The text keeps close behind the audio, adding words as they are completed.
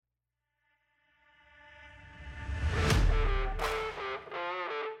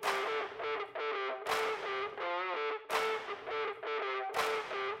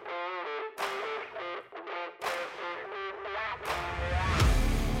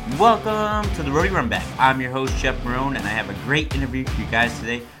Welcome to the Roadie Run Back. I'm your host, Jeff Marone, and I have a great interview for you guys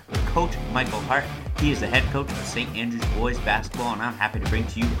today with Coach Michael Hart. He is the head coach of St. Andrews Boys Basketball, and I'm happy to bring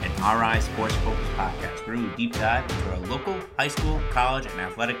to you an RI Sports Focus podcast, where we deep dive into our local, high school, college, and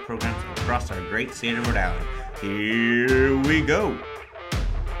athletic programs across our great state of Rhode Island. Here we go.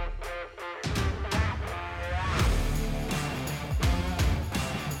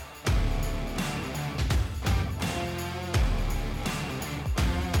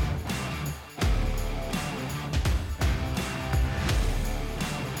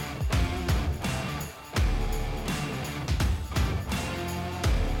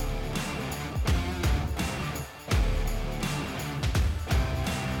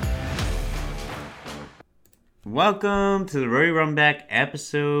 Welcome to the Roadie Run Back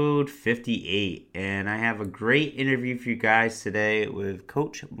episode 58, and I have a great interview for you guys today with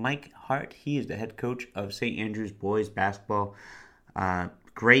Coach Mike Hart. He is the head coach of St. Andrews Boys Basketball.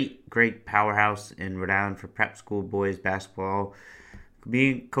 Great powerhouse in Rhode Island for prep school boys basketball.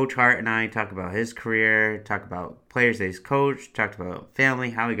 Coach Hart and I talk about his career, talk about players that he's coached, talked about family,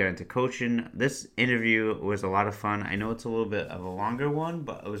 how he got into coaching. This interview was a lot of fun. I know it's a little bit of a longer one,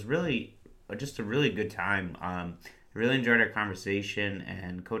 but it was really just a really good time. I really enjoyed our conversation,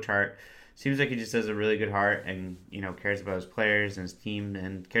 and Coach Hart seems like he just has a really good heart and, cares about his players and his team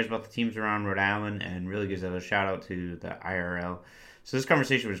and cares about the teams around Rhode Island and really gives a shout out to the IRL. So this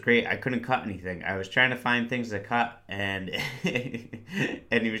conversation was great. I couldn't cut anything. I was trying to find things to cut, and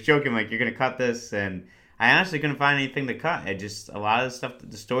and he was joking like, you're going to cut this, and I honestly couldn't find anything to cut. A lot of the stuff,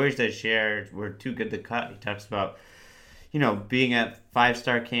 the stories that I shared were too good to cut. He talks about being at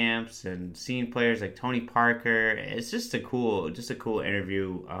five-star camps and seeing players like Tony Parker. It's just a cool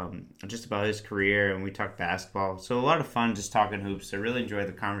interview, just about his career, and we talked basketball. So a lot of fun just talking hoops. I really enjoyed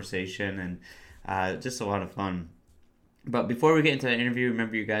the conversation, and just a lot of fun. But before we get into the interview,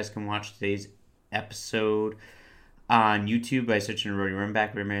 remember you guys can watch today's episode on YouTube by searching Roadie Run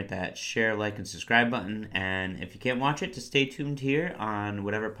Back. Remember that share, like, and subscribe button. And if you can't watch it, just stay tuned here on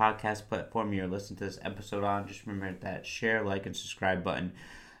whatever podcast platform you're listening to this episode on. Just remember that share, like, and subscribe button.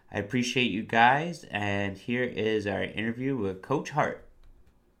 I appreciate you guys. And here is our interview with Coach Hart.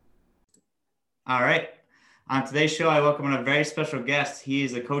 All right. On today's show, I welcome on a very special guest. He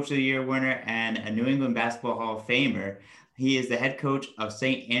is a Coach of the Year winner and a New England Basketball Hall of Famer. He is the head coach of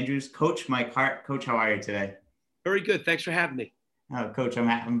St. Andrews, Coach Mike Hart. Coach, how are you today? Very good. Thanks for having me. Oh, Coach,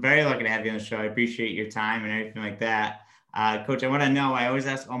 I'm very lucky to have you on the show. I appreciate your time and everything like that. Coach, I want to know, I always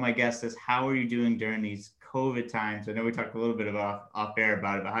ask all my guests this, how are you doing during these COVID times? I know we talked a little bit about off air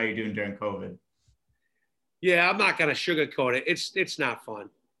about it, but how are you doing during COVID? Yeah, I'm not going to sugarcoat it. It's not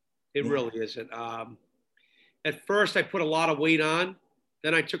fun. It really isn't. At first, I put a lot of weight on.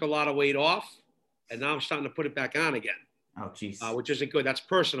 Then I took a lot of weight off. And now I'm starting to put it back on again. Oh, geez. Which isn't good. That's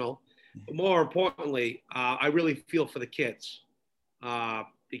personal. But more importantly, I really feel for the kids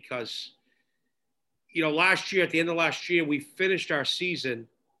because, last year, at the end of last year, we finished our season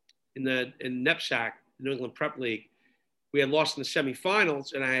in NEPSAC, the New England Prep League. We had lost in the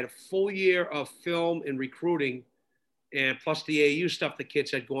semifinals, and I had a full year of film and recruiting, and plus the AAU stuff the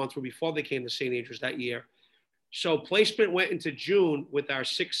kids had gone through before they came to St. Andrews that year. So placement went into June with our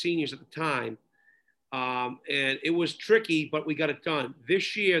 6 seniors at the time. And it was tricky, but we got it done.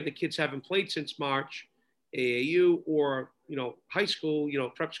 This year, the kids haven't played since March, AAU or, high school,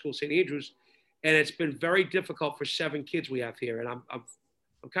 prep school, St. Andrews. And it's been very difficult for 7 kids we have here. And I'm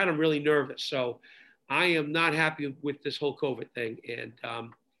kind of really nervous. So I am not happy with this whole COVID thing. And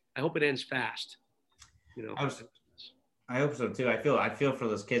I hope it ends fast. I hope so too. I feel for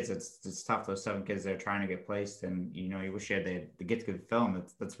those kids. It's tough. Those 7 kids that are trying to get placed, and you wish you had to get to good film.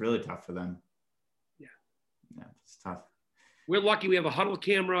 That's really tough for them. Yeah, it's tough. We're lucky we have a huddle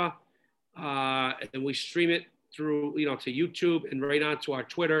camera, and we stream it through, to YouTube and right onto our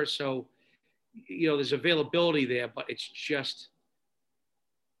Twitter. So, there's availability there, but it's just,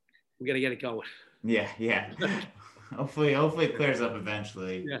 we got to get it going. Yeah. Hopefully it clears up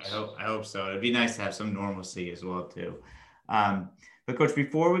eventually. Yes. I hope so. It'd be nice to have some normalcy as well too. But Coach,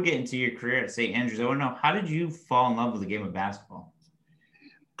 before we get into your career at St. Andrews, I want to know, how did you fall in love with the game of basketball?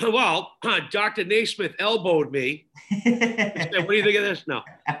 Well, Dr. Naismith elbowed me. He said, what do you think of this? No.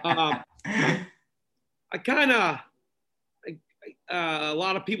 A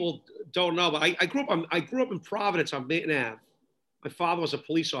lot of people don't know, but I grew up in Providence on Manton Ave. My father was a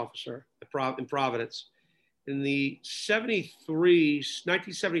police officer in Providence. In the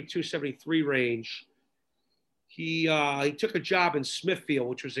 1972-73 range, he took a job in Smithfield,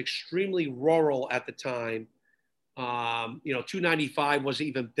 which was extremely rural at the time. 295 wasn't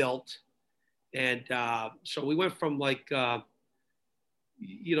even built. And so we went from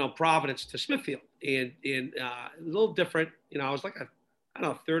Providence to Smithfield, and a little different. I was like I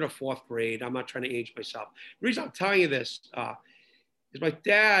don't know, third or fourth grade. I'm not trying to age myself. The reason I'm telling you this is my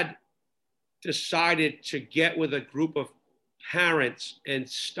dad decided to get with a group of parents and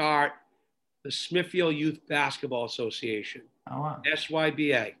start the Smithfield Youth Basketball Association, Oh wow.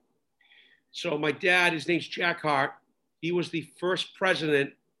 SYBA. So my dad, his name's Jack Hart. He was the first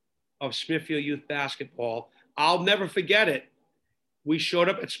president of Smithfield Youth Basketball. I'll never forget it. We showed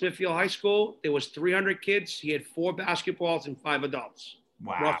up at Smithfield High School. There was 300 kids. He had 4 basketballs and 5 adults.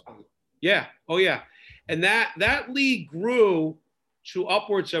 Wow. Roughly. Yeah. Oh yeah. And that league grew to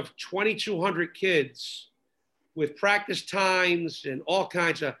upwards of 2,200 kids with practice times and all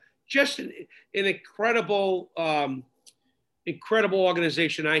kinds of just an incredible, incredible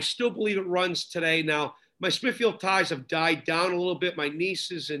organization. I still believe it runs today. Now, my Smithfield ties have died down a little bit. My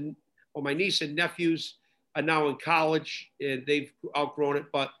niece and nephews are now in college and they've outgrown it.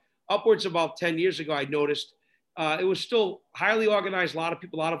 But upwards of about 10 years ago, I noticed it was still highly organized, a lot of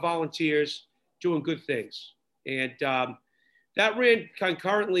people, a lot of volunteers doing good things. And that ran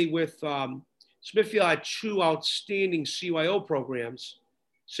concurrently with Smithfield had 2 outstanding CYO programs,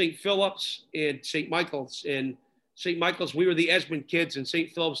 St. Philip's and St. Michael's. And St. Michael's, we were the Esmond kids, and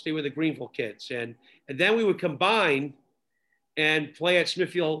St. Philip's, they were the Greenville kids. And then we would combine and play at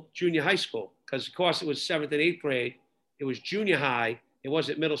Smithfield Junior High School because, of course, it was 7th and 8th grade. It was junior high. It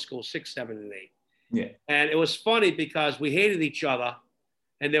wasn't middle school, 6, 7, and 8. Yeah. And it was funny because we hated each other,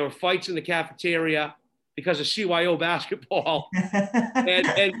 and there were fights in the cafeteria because of CYO basketball.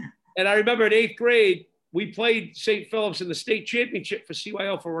 and I remember in 8th grade, we played St. Philip's in the state championship for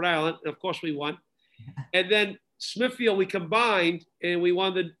CYO for Rhode Island, and of course we won. And then Smithfield, we combined and we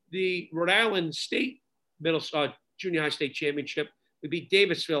won the Rhode Island state junior high state championship. We beat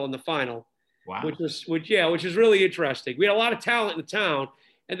Davisville in the final. Wow. Which is really interesting. We had a lot of talent in the town.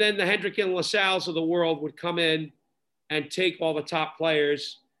 And then the Hendrick and LaSalle's of the world would come in and take all the top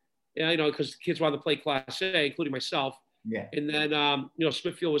players, because the kids wanted to play Class A, including myself. Yeah. And then,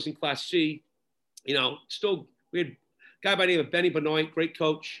 Smithfield was in Class C. Still, we had a guy by the name of Benny Benoit, great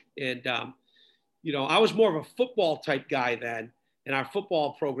coach. And, I was more of a football type guy then. And our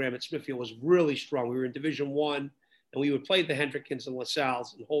football program at Smithfield was really strong. We were in Division I, and we would play the Hendrickens and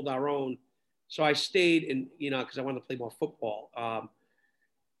LaSalle's and hold our own. So I stayed because I wanted to play more football.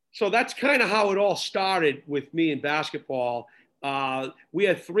 So that's kind of how it all started with me in basketball. We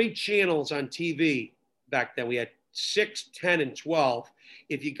had 3 channels on TV back then. We had 6, 10, and 12.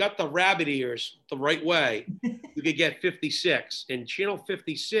 If you got the rabbit ears the right way, you could get 56. And channel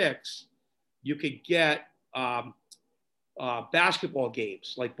 56, you could get basketball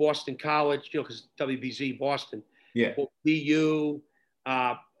games like Boston College, because WBZ, Boston, yeah, BU.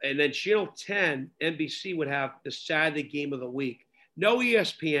 And then channel 10, NBC would have the Saturday game of the week. No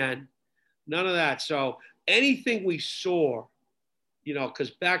ESPN, none of that. So anything we saw, because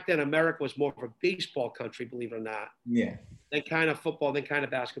back then America was more of a baseball country, believe it or not. Yeah. Then kind of football, then kind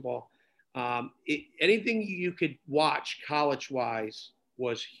of basketball. Anything you could watch college-wise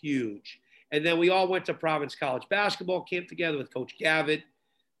was huge. And then we all went to Providence College basketball camp together with Coach Gavitt,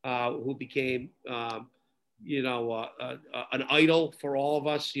 who became, an idol for all of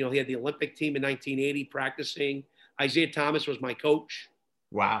us. He had the Olympic team in 1980 practicing. Isaiah Thomas was my coach.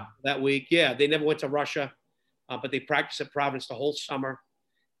 Wow. That week. Yeah, they never went to Russia, but they practiced at Providence the whole summer.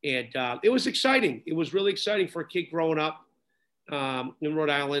 And it was exciting. It was really exciting for a kid growing up in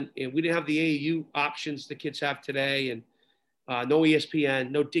Rhode Island. And we didn't have the AAU options the kids have today. And no ESPN,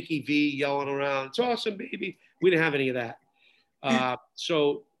 no Dickie V yelling around. It's awesome, baby. We didn't have any of that.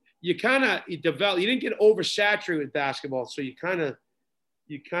 So you didn't get oversaturated with basketball. So you kind of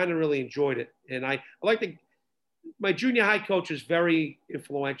really enjoyed it. And I like my junior high coach was very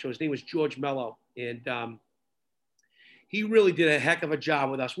influential. His name was George Mello. And he really did a heck of a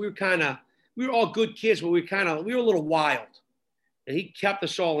job with us. We were all good kids, but we were a little wild. And he kept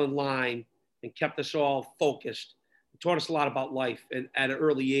us all in line and kept us all focused. He taught us a lot about life and at an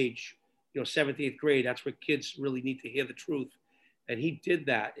early age, 7th, 8th grade. That's where kids really need to hear the truth. And he did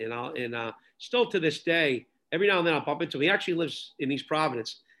that. And still to this day, every now and then I'll bump into him. He actually lives in East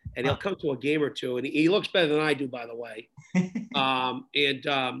Providence. And he'll come to a game or two, and he looks better than I do, by the way.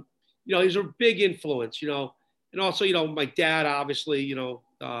 He's a big influence, and also, my dad, obviously, he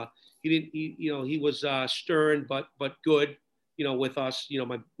was stern, but good, with us,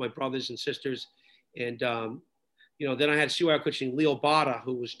 my brothers and sisters. And, then I had CYO coaching Leo Bada,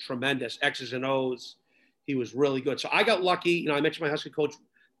 who was tremendous, X's and O's. He was really good. So I got lucky. I mentioned my high school coach,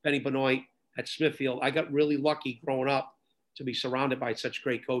 Benny Benoit at Smithfield. I got really lucky growing up to be surrounded by such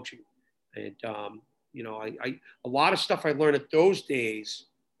great coaching. And, A lot of stuff I learned at those days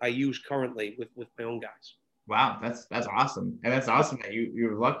I use currently with my own guys. Wow, that's awesome. And that's awesome that you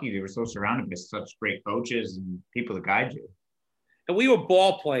were lucky you were so surrounded by such great coaches and people to guide you. And we were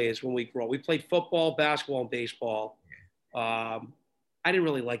ball players when we grew up. We played football, basketball, and baseball. I didn't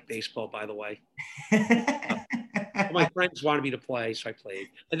really like baseball, by the way. My friends wanted me to play, so I played.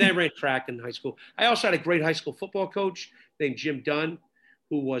 And then I ran track in high school. I also had a great high school football coach named Jim Dunn,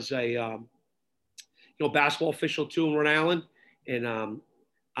 who was a basketball official too in Rhode Island. And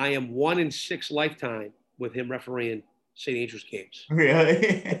I am 1 in 6 lifetime with him refereeing St. Andrews games.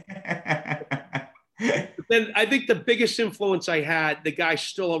 Really? But then I think the biggest influence I had, the guy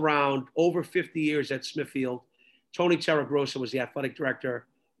still around over 50 years at Smithfield, Tony Terragrossa was the athletic director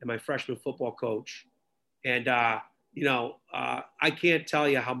and my freshman football coach. And, I can't tell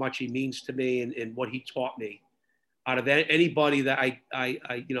you how much he means to me and what he taught me. Out of anybody that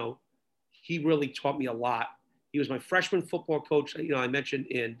he really taught me a lot. He was my freshman football coach, I mentioned,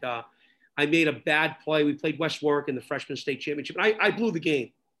 and I made a bad play. We played West Warwick in the freshman state championship. And I blew the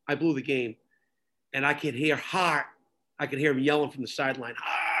game. And I could hear Hart. I could hear him yelling from the sideline,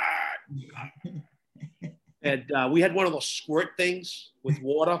 Hart. And we had one of those squirt things with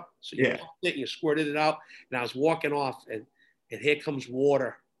water. So you pumped it and you squirted it out. And I was walking off and here comes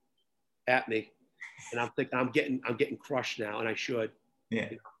water at me. And I'm thinking, I'm getting crushed now, and I should. Yeah.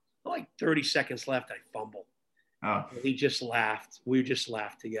 Like 30 seconds left, I fumble. Oh. And he just laughed. We just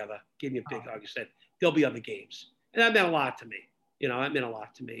laughed together. Gave me a big hug. He said, there'll be other games. And that meant a lot to me. That meant a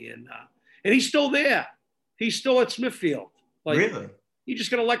lot to me. And he's still there. He's still at Smithfield. Really? He just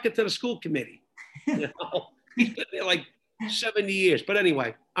got elected to the school committee. He's been there like 70 years. But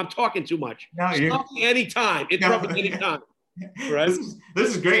anyway, I'm talking too much. No, you're... Anytime. Interrupt me anytime. Right? This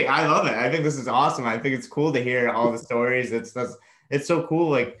is great. I love it. I think this is awesome. I think it's cool to hear all the stories. It's so cool.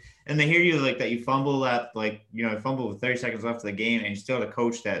 Like, and to hear you like that you fumble at fumble with 30 seconds left of the game, and you still had a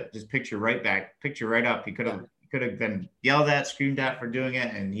coach that just picked you right up. He could have been yelled at, screamed at for doing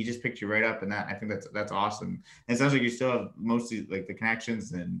it, and he just picked you right up. And I think that's awesome. And it sounds like you still have mostly like the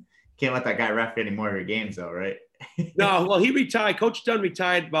connections, and can't let that guy ref any more of your games though, right? No, well, he retired. Coach Dunn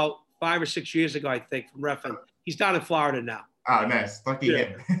retired about 5 or 6 years ago, I think, from reffing. He's down in Florida now. Oh, nice. Lucky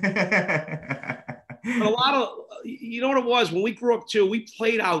him. But a lot of, you know what it was? When we grew up too, we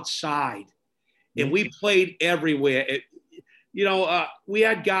played outside and we played everywhere. We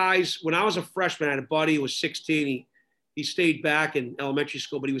had guys, when I was a freshman, I had a buddy who was 16. He stayed back in elementary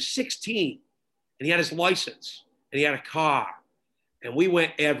school, but he was 16 and he had his license and he had a car, and we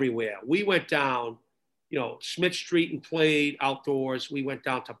went everywhere. We went down, Smith Street and played outdoors. We went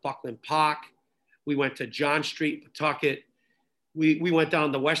down to Buckland Park. We went to John Street, Pawtucket. We went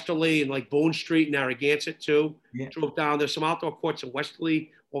down to Westerly and like Boone Street in Narragansett too. Yeah. Drove down. There's some outdoor courts in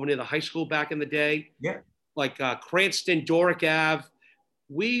Westerly over near the high school back in the day. Yeah. Like Cranston, Doric Ave.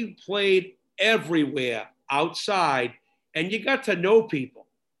 We played everywhere outside, and you got to know people.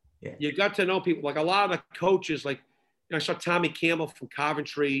 Yeah. You got to know people. Like a lot of the coaches, like I saw Tommy Campbell from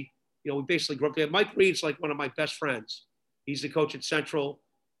Coventry. We basically grew up there. Mike Reed's like one of my best friends. He's the coach at Central.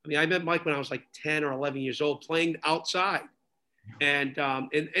 I mean, I met Mike when I was like 10 or 11 years old playing outside. And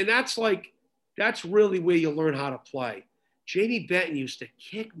that's really where you learn how to play. Jamie Benton used to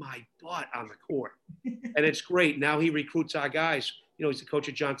kick my butt on the court, and it's great. Now he recruits our guys. He's the coach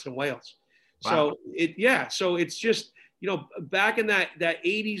at Johnson Wales. Wow. So it's just, back in that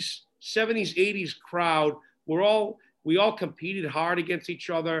 80s, 70s, 80s crowd, we all competed hard against each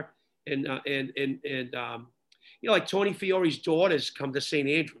other. And like Tony Fiore's daughters come to St.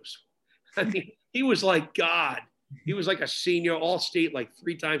 Andrews. I mean, he was like God. He was like a senior, all-state, like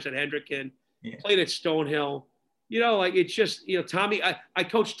 3 times at Hendricken. Yeah. Played at Stonehill. It's just, Tommy. I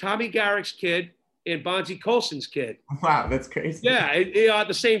coached Tommy Garrick's kid and Bonzi Colson's kid. Wow, that's crazy. Yeah, at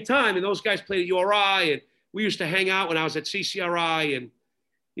the same time, and those guys played at URI, and we used to hang out when I was at CCRI, and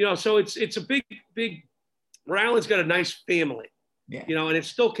so it's a big. Rhode Island's got a nice family. Yeah. And it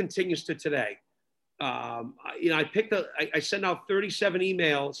still continues to today. I send out 37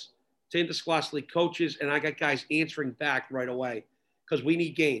 emails to interscholastic coaches, and I got guys answering back right away because we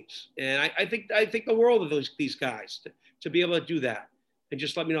need games. And I think the world of these guys to be able to do that and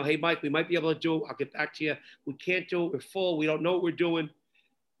just let me know, hey, Mike, we might be able to do it. I'll get back to you. We can't do it. We're full. We don't know what we're doing.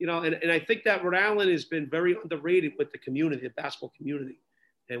 And I think that Rhode Island has been very underrated with the community, the basketball community.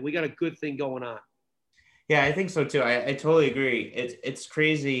 And we got a good thing going on. Yeah, I think so too. I totally agree. It's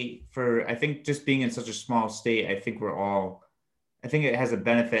crazy I think just being in such a small state, I think it has a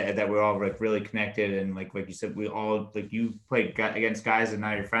benefit that we're all like really connected. And like you said, we all, like, you played against guys and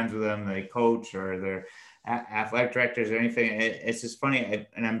now you're friends with them, they coach, or athletic directors or anything. It's just funny,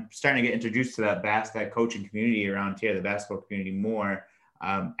 and I'm starting to get introduced to that coaching community around here, the basketball community more.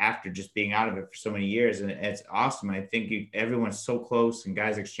 After just being out of it for so many years, and it's awesome. I think everyone's so close, and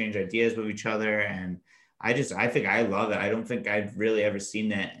guys exchange ideas with each other, and I think I love it. I don't think I've really ever seen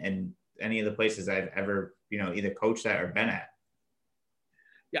that in any of the places I've ever either coached at or been at.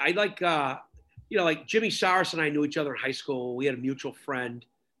 Yeah, I like like Jimmy Saris and I knew each other in high school. We had a mutual friend.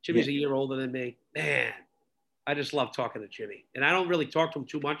 Jimmy's a year older than me. Man, I just love talking to Jimmy, and I don't really talk to him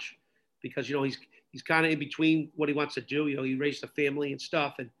too much because he's kind of in between what he wants to do. He raised a family and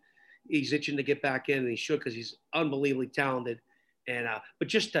stuff, and he's itching to get back in, and he should because he's unbelievably talented. And but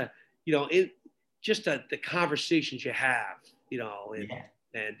just the conversations you have,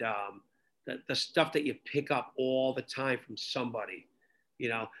 and the stuff that you pick up all the time from somebody.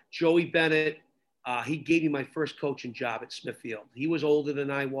 Joey Bennett, he gave me my first coaching job at Smithfield. He was older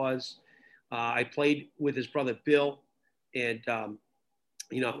than I was. I played with his brother Bill, and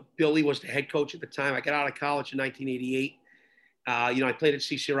Billy was the head coach at the time. I got out of college in 1988. I played at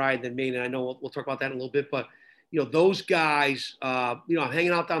CCRI and then Maine, and I know we'll talk about that in a little bit. But those guys, I'm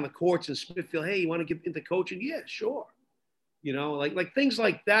hanging out down the courts in Smithfield. Hey, you want to get into coaching? Yeah, sure. Like things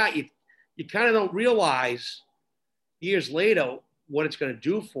like that. You kind of don't realize years later what it's going to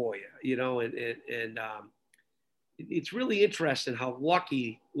do for you. And it's really interesting how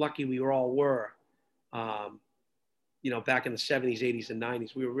lucky we all were. Back in the 70s, 80s, and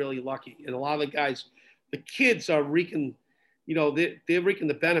 90s, we were really lucky. And a lot of the guys, the kids are reaping, they're reaping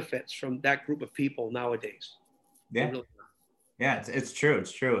the benefits from that group of people nowadays. Yeah. Really yeah, it's true.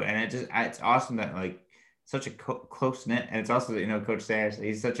 It's true. And it's awesome that like such a close knit. And it's also, Coach Sayers,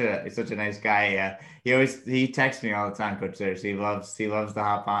 he's such a nice guy. He texts me all the time, Coach Sayers. He loves to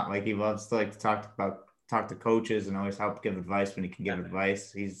hop on. Like he loves to talk to coaches and always help give advice when he can give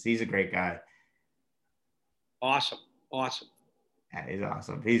advice. He's a great guy. Awesome. Yeah, he's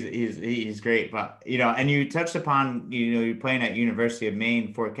awesome. He's great. But and you touched upon you're playing at University of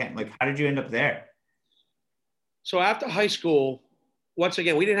Maine, Fort Kent. Like, how did you end up there? So after high school, once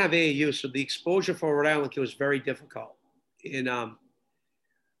again, we didn't have AAU, so the exposure for Rhode Island kid was very difficult. And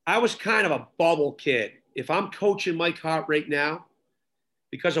I was kind of a bubble kid. If I'm coaching Mike Hart right now,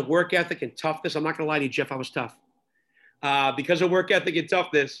 because of work ethic and toughness, I'm not going to lie to you, Jeff, I was tough. Because of work ethic and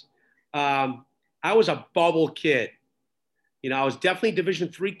toughness, I was a bubble kid. I was definitely a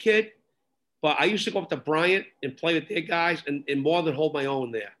Division III kid, but I used to go up to Bryant and play with their guys and more than hold my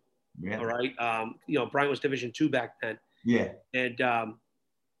own there. Yeah. All right. Bryant was Division II back then. Yeah. And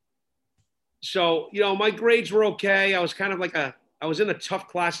so, my grades were okay. I was kind of I was in a tough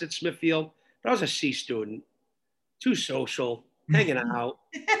class at Smithfield, but I was a C student, too social, hanging out.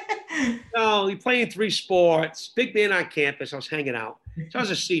 You're playing 3 sports, big man on campus. I was hanging out. So I was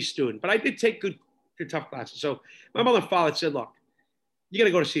a C student, but I did take good tough classes. So my mother and father said, look, you got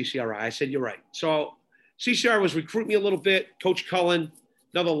to go to CCRI. I said, you're right. So CCRI was recruiting me a little bit. Coach Cullen,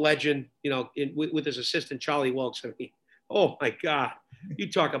 another legend, with his assistant, Charlie Wilkes. I mean, oh my God,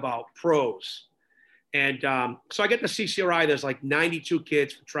 you talk about pros. And so I get to CCRI, there's like 92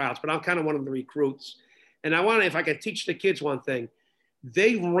 kids for tryouts, but I'm kind of one of the recruits. And if I could teach the kids one thing,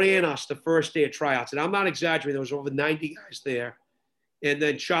 they ran us the first day of tryouts. And I'm not exaggerating, there was over 90 guys there. And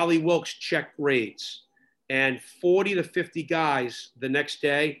then Charlie Wilkes checked grades. And 40 to 50 guys the next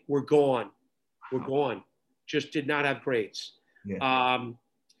day were gone. Just did not have grades. Yeah.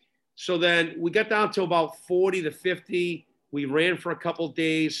 So then we got down to about 40 to 50. We ran for a couple of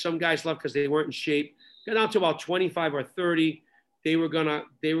days. Some guys left because they weren't in shape. Got down to about 25 or 30. They were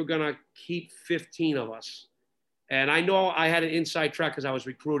gonna keep 15 of us. And I know I had an inside track because I was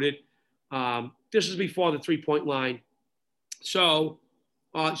recruited. This is before the 3-point line. So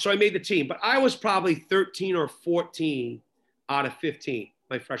I made the team, but I was probably 13 or 14 out of 15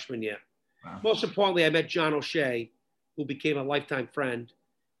 my freshman year. Wow. Most importantly, I met John O'Shea, who became a lifetime friend.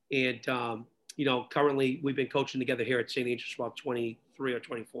 And, currently we've been coaching together here at St. Andrews for about 23 or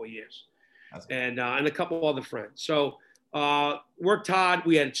 24 years. And a couple other friends. So worked hard.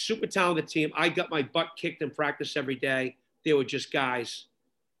 We had a super talented team. I got my butt kicked in practice every day. They were just guys.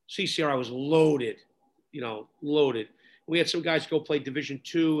 CCRI was loaded. We had some guys go play Division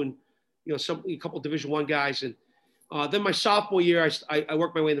II and, a couple of Division I guys. And then my sophomore year, I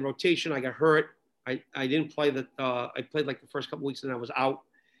worked my way in the rotation. I got hurt. I didn't play I played like the first couple of weeks and then I was out.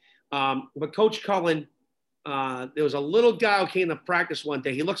 But Coach Cullen, there was a little guy who came to practice one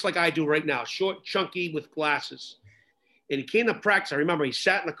day. He looks like I do right now, short, chunky with glasses. And he came to practice. I remember he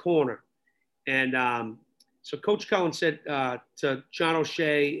sat in the corner. And so Coach Cullen said to John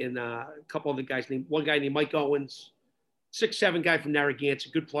O'Shea and a couple other guys, one guy named Mike Owens, 6'7" guy from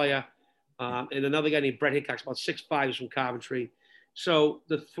Narragansett, good player. and another guy named Brett Hickok's about 6'5", who's from Coventry. So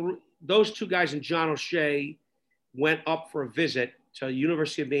those two guys and John O'Shea went up for a visit to the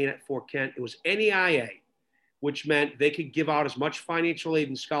University of Maine at Fort Kent. It was NEIA, which meant they could give out as much financial aid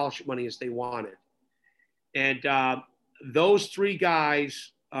and scholarship money as they wanted. And those three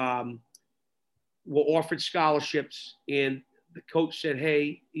guys were offered scholarships, and the coach said,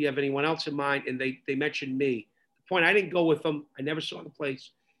 hey, you have anyone else in mind? And they mentioned me. The point, I didn't go with them. I never saw the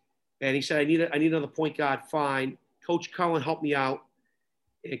place. And he said, I need another point guard. Fine. Coach Cullen helped me out,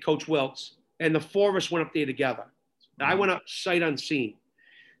 and Coach Wilkes. And the four of us went up there together. I went up sight unseen.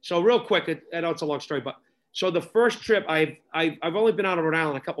 So real quick, I know it's a long story, but so the first trip, I've only been out of Rhode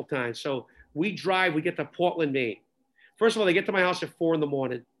Island a couple times. So we get to Portland, Maine. First of all, they get to my house at 4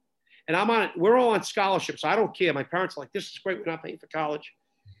 a.m. And we're all on scholarships. So I don't care. My parents are like, this is great. We're not paying for college.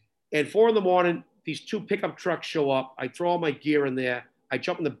 And 4 a.m, these two pickup trucks show up. I throw all my gear in there. I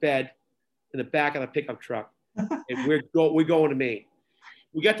jump in the bed in the back of the pickup truck. And we're going to Maine.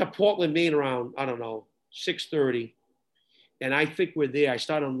 We get to Portland, Maine around, I don't know, 6:30. And I think we're there. I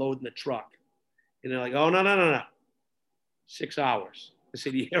start unloading the truck. And they're like, oh, no. 6 hours. I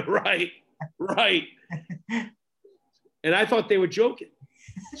said, yeah, right. And I thought they were joking.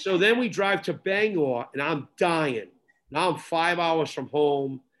 So then we drive to Bangor, and I'm dying. Now I'm 5 hours from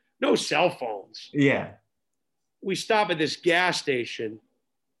home. No cell phones. Yeah. We stop at this gas station.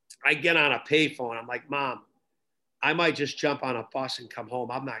 I get on a payphone. I'm like, Mom, I might just jump on a bus and come home.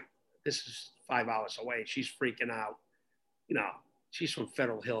 This is 5 hours away. She's freaking out. You know, she's from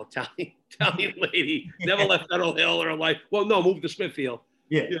Federal Hill, Italian lady, never left Federal Hill in her life. Well, no, moved to Smithfield.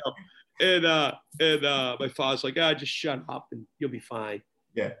 Yeah. You know, and my father's like, just shut up and you'll be fine.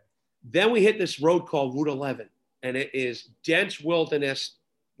 Yeah. Then we hit this road called Route 11, and it is dense wilderness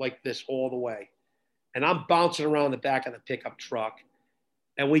like this all the way. And I'm bouncing around the back of the pickup truck,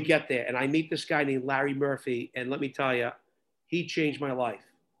 and we get there, and I meet this guy named Larry Murphy, and let me tell you, he changed my life.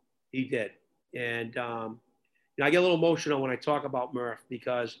 He did. And I get a little emotional when I talk about Murph,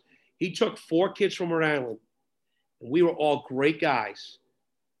 because he took 4 kids from Rhode Island, and we were all great guys,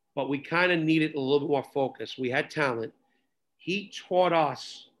 but we kind of needed a little bit more focus. We had talent. He taught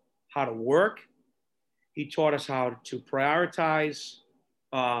us how to work. He taught us how to prioritize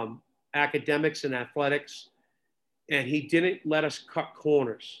academics and athletics, and he didn't let us cut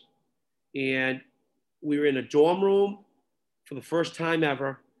corners. And we were in a dorm room for the first time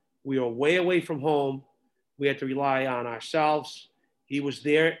ever. We were way away from home. We had to rely on ourselves. He was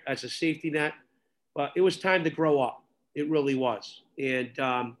there as a safety net, but it was time to grow up. It really was. And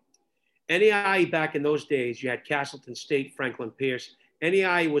NEI back in those days, you had Castleton State, Franklin Pierce.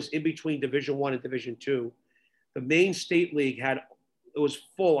 NEI was in between Division I and Division II. The main state league it was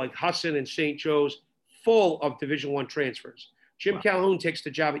full, like Husson and St. Joe's, full of Division I transfers. Jim Calhoun takes the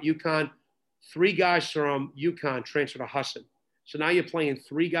job at UConn. 3 guys from UConn transfer to Husson. So now you're playing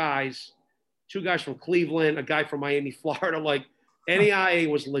 3 guys, 2 guys from Cleveland, a guy from Miami, Florida. Like, NEIA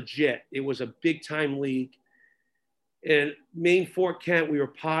was legit. It was a big time league. And Maine Fort Kent, we were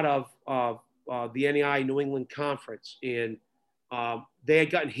part of the NEI New England Conference, and they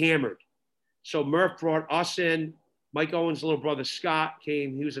had gotten hammered. So Murph brought us in. Mike Owen's little brother Scott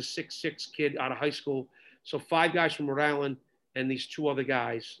came. He was a 6'6" kid out of high school. So 5 guys from Rhode Island and these 2 other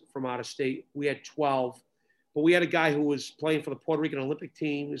guys from out of state. We had 12. But we had a guy who was playing for the Puerto Rican Olympic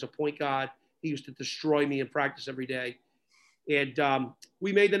team. He was a point guard. He used to destroy me in practice every day. And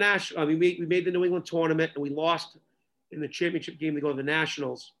we made the national. We made the New England tournament, and we lost in the championship game to go to the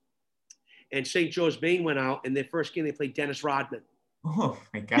Nationals. And St. Joe's Maine went out, and their first game they played Dennis Rodman. Oh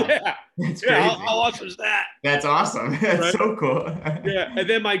my God. Yeah. That's crazy. How awesome is that? That's awesome. That's right? So cool. Yeah. And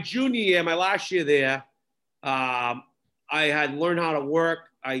then my junior year, my last year there, I had learned how to work.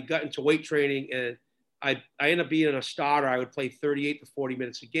 I got into weight training, and I ended up being a starter. I would play 38 to 40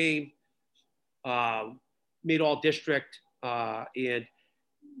 minutes a game, made all district, and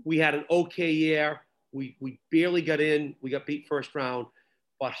we had an okay year. We barely got in. We got beat first round.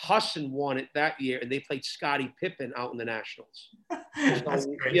 But Husson won it that year, and they played Scottie Pippen out in the Nationals.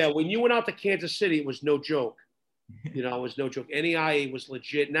 So, yeah, when you went out to Kansas City, it was no joke. You know, it was no joke. NEIA was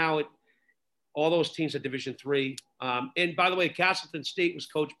legit. Now, all those teams are Division III. And by the way, Castleton State was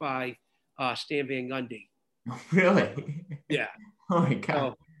coached by Stan Van Gundy. Really? Yeah. Oh, my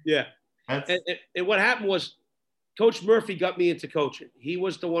God. Yeah. And what happened was Coach Murphy got me into coaching. He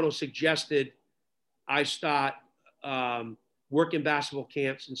was the one who suggested I start working basketball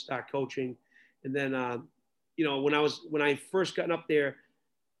camps and start coaching. And then, when I first got up there,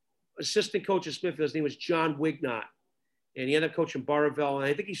 assistant coach at Smithfield, his name was John Wignott, and he ended up coaching Burrillville. And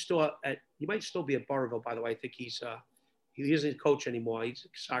I think he's still he might still be at Burrillville, by the way. I think he isn't a coach anymore. He's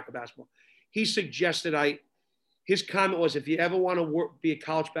soccer basketball. he suggested his comment was, if you ever want to be a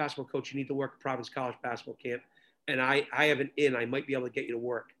college basketball coach, you need to work at Providence College basketball camp. And I have an in. I might be able to get you to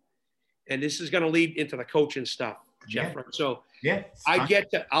work. And this is going to lead into the coaching stuff, Jeff. Yeah. So yeah,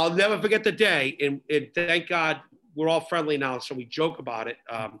 I'll never forget the day. And thank God we're all friendly now. So we joke about it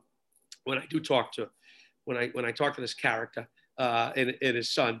when I talk to this character and his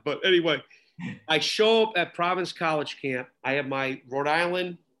son. But anyway, I show up at Providence College camp. I have my Rhode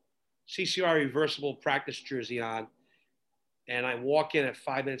Island CCR reversible practice jersey on. And I walk in at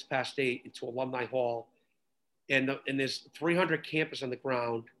 8 into Alumni Hall. And there's 300 campers on the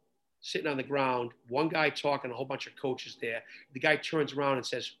ground, sitting on the ground, one guy talking, a whole bunch of coaches there. The guy turns around and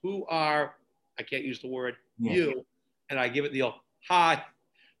says, who are, I can't use the word, you? And I give it the old, hi,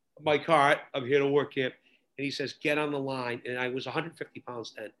 Mike Hart, I'm here to work camp. And he says, get on the line. And I was 150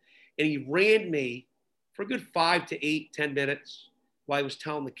 pounds then. And he ran me for a good 5 to 8, 10 minutes while I was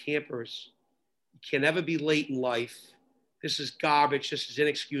telling the campers, you can never be late in life. This is garbage. This is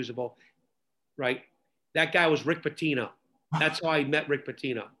inexcusable, right? That guy was Rick Pitino. That's how I met Rick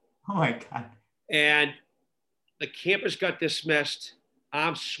Pitino. Oh, my God. And the campus got dismissed.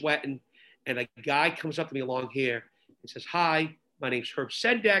 I'm sweating. And a guy comes up to me along here and says, hi, my name's Herb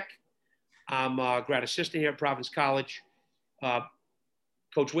Sendek. I'm a grad assistant here at Providence College.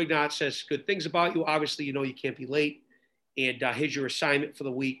 Coach Wignott says good things about you. Obviously, you know you can't be late. And here's your assignment for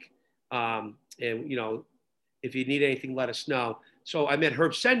the week. And, you know, if you need anything, let us know. So I met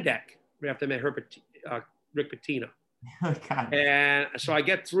Herb Sendek right after I met Rick Pitino. Oh, God. And so I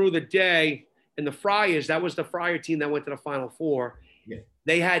get through the day, and the Friars, that was the Friar team that went to the Final Four. Yeah.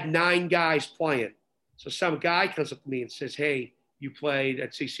 They had 9 guys playing. So some guy comes up to me and says, hey, you played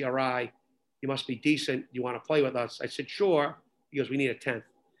at CCRI. You must be decent. You want to play with us? I said, sure. He goes, we need a 10th.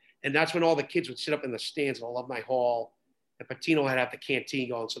 And that's when all the kids would sit up in the stands in Alumni Hall. And Pitino had the canteen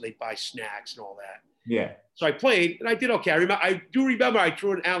going, so they'd buy snacks and all that. Yeah. So I played, and I did okay. I do remember I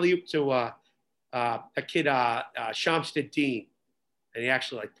threw an alley-oop to a kid, Shamstead Dean, and he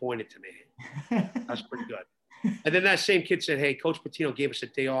actually pointed to me. That's pretty good. And then that same kid said, hey, Coach Pitino gave us a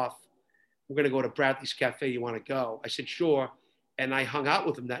day off. We're going to go to Bradley's Cafe. You want to go? I said, sure. And I hung out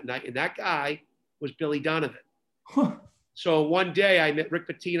with him that night. And that guy was Billy Donovan. So one day I met Rick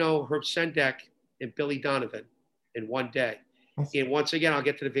Pitino, Herb Sendek, and Billy Donovan in one day. And once again, I'll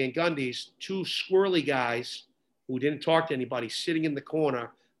get to the Van Gundys, 2 squirrely guys who didn't talk to anybody, sitting in the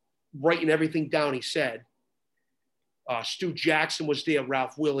corner, writing everything down he said. Stu Jackson was there,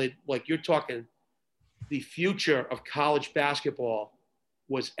 Ralph Willard. You're talking the future of college basketball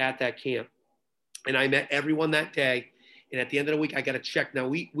was at that camp. And I met everyone that day. And at the end of the week, I got a check. Now,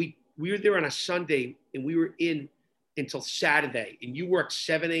 we were there on a Sunday, and we were in until Saturday. And you worked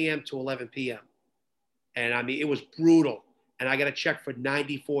 7 a.m. to 11 p.m. And, I mean, it was brutal. And I got a check for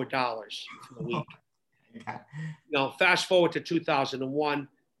 $94 for the week. Now, fast forward to 2001.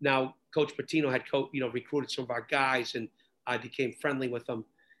 Now, Coach Pitino had recruited some of our guys, and I became friendly with them.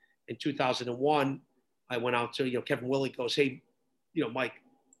 In 2001, I went out to, Kevin Willie goes, hey, Mike,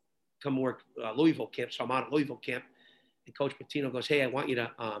 come work Louisville camp. So I'm out at Louisville camp. And Coach Pitino goes, hey, I want you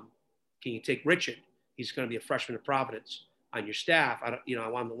to, can you take Richard? He's going to be a freshman at Providence on your staff. I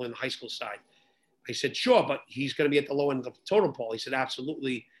want him to learn the high school side. I said, sure, but he's going to be at the low end of the totem pole. He said,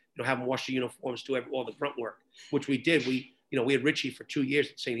 absolutely. Have him wash the uniforms, do all the grunt work, which we did. We had Richie for 2 years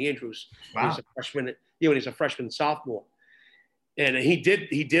at St. Andrews. Wow. He was a freshman, when he's a freshman and sophomore. And he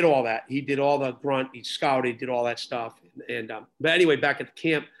did all that. He did all the grunt, he scouted, did all that stuff. But anyway, back at the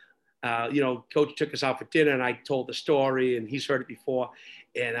camp, Coach took us out for dinner, and I told the story, and he's heard it before.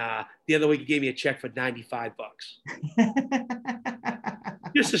 And the other week, he gave me a check for $95.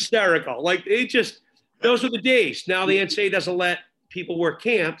 Just hysterical. Those were the days. Now the NCAA doesn't let people work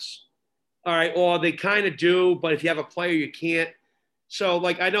camps. All right. Or they kind of do, but if you have a player, you can't. So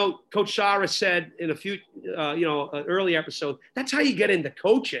I know Coach Sarah said in a few, an early episode, that's how you get into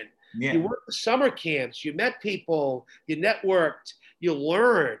coaching. Yeah. You work the summer camps, you met people, you networked, you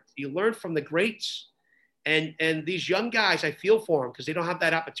learned from the greats. And these young guys, I feel for them because they don't have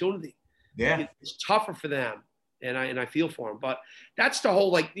that opportunity. Yeah. It's tougher for them. And I feel for them. But that's the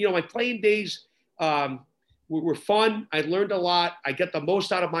whole, my playing days were fun. I learned a lot. I get the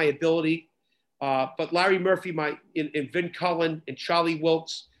most out of my ability. But Larry Murphy, and Vin Cullen and Charlie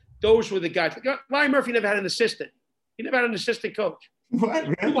Wilkes, those were the guys. Larry Murphy never had an assistant. He never had an assistant coach. What?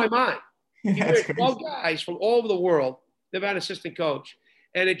 Really? Blew my mind. He had 12 guys from all over the world. Never had an assistant coach.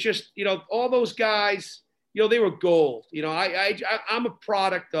 And it just, all those guys, they were gold. I'm a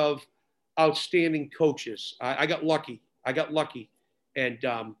product of outstanding coaches. I got lucky. And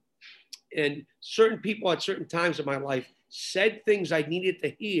certain people at certain times in my life said things I needed to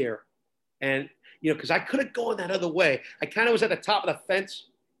hear And, because I could have gone that other way. I kind of was at the top of the fence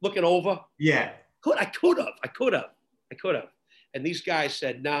looking over. Yeah. I could have. And these guys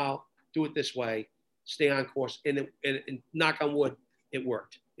said, no, do it this way. Stay on course. And knock on wood, it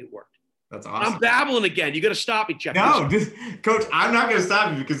worked. That's awesome. I'm babbling again. You got to stop me, Jeff. No, Coach, I'm not gonna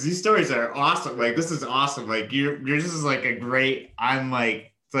stop you because these stories are awesome. Like this is awesome. Like you're just is like a great. I'm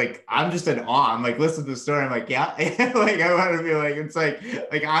like it's like I'm just in awe. I'm like listen to the story. I'm like yeah, like I want to be like it's like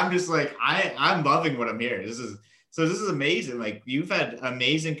I'm just like I'm loving what I'm hearing. This is amazing. Like you've had an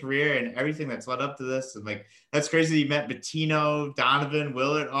amazing career and everything that's led up to this. And like that's crazy. You met Bettino, Donovan,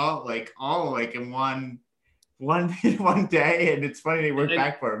 Willard, all like in one day, and it's funny they worked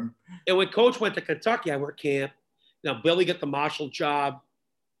back for him. And when Coach went to Kentucky, I worked camp. Now Billy got the Marshall job.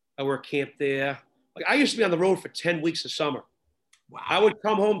 I worked camp there. Like I used to be on the road for 10 weeks of summer. Wow. I would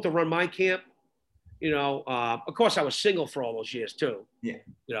come home to run my camp. Of course, I was single for all those years too. Yeah.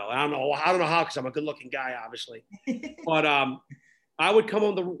 I don't know how because I'm a good-looking guy, obviously. But I would come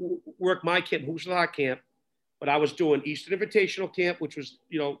home to work my camp, Hoosier Hart camp. But I was doing Eastern Invitational camp, which was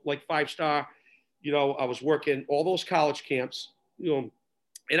like 5-star. I was working all those college camps. And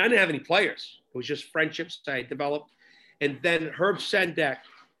I didn't have any players. It was just friendships I had developed. And then Herb Sendek's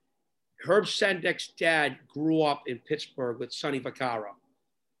dad grew up in Pittsburgh with Sonny Vaccaro.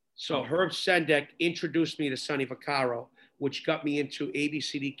 So Herb Sendek introduced me to Sonny Vaccaro, which got me into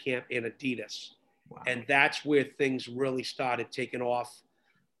ABCD camp and Adidas. Wow. And that's where things really started taking off.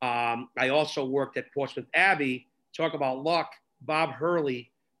 I also worked at Portsmouth Abbey. Talk about luck. Bob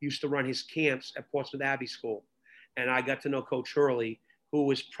Hurley used to run his camps at Portsmouth Abbey School. And I got to know Coach Hurley, who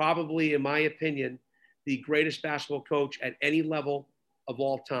was probably, in my opinion, the greatest basketball coach at any level of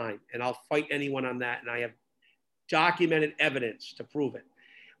all time. And I'll fight anyone on that. And I have documented evidence to prove it.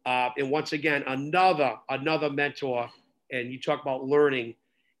 And once again, another mentor, and you talk about learning,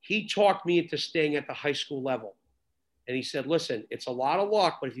 he talked me into staying at the high school level. And he said, listen, it's a lot of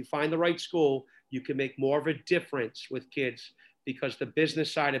luck, but if you find the right school, you can make more of a difference with kids because the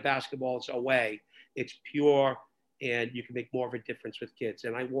business side of basketball is away. It's pure, and you can make more of a difference with kids.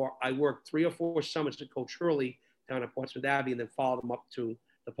 And I worked 3 or 4 summers with Coach Hurley down at Portsmouth Abbey and then followed him up to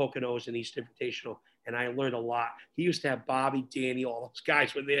the Poconos and East Invitational. And I learned a lot. He used to have Bobby, Danny, all those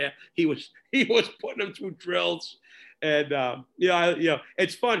guys were there. He was putting them through drills. And,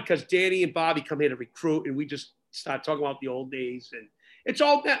 it's fun because Danny and Bobby come here to recruit and we just start talking about the old days. And it's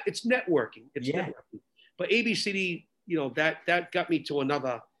networking. It's networking. But ABCD, that got me to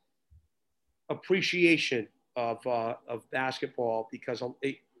another appreciation of basketball because,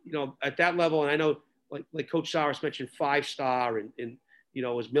 at that level, and I know like Coach Saras mentioned 5-star and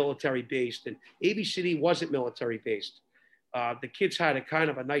was military based, and ABCD wasn't military based. The kids had a kind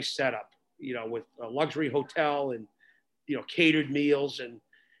of a nice setup, with a luxury hotel and, catered meals.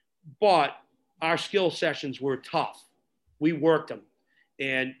 But our skill sessions were tough. We worked them.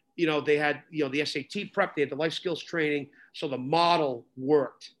 And, they had, the SAT prep, they had the life skills training. So the model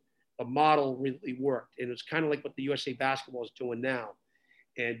worked. The model really worked. And it's kind of like what the USA basketball is doing now.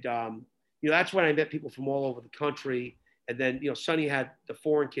 And, that's when I met people from all over the country. And then, Sonny had the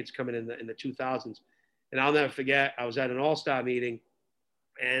foreign kids coming in the 2000s. And I'll never forget, I was at an all-star meeting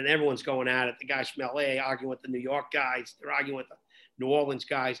and everyone's going at it. The guys from LA arguing with the New York guys. They're arguing with the New Orleans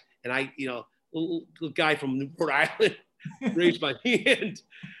guys. And I, little guy from Rhode Island raised my hand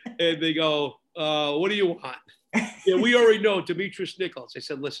and they go, what do you want? Yeah, we already know Demetrius Nichols. I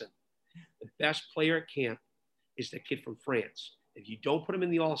said, listen, the best player at camp is the kid from France. If you don't put him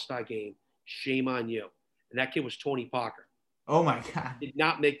in the all-star game, shame on you. And that kid was Tony Parker. Oh, my God. Did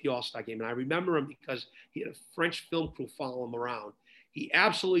not make the all-star game. And I remember him because he had a French film crew follow him around. He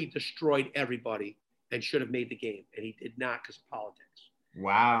absolutely destroyed everybody and should have made the game. And he did not because of politics.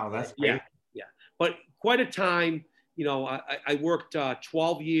 Wow, that's great. Yeah. But quite a time. I worked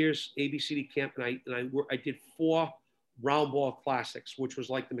 12 years ABCD camp, and I did 4 round ball classics, which was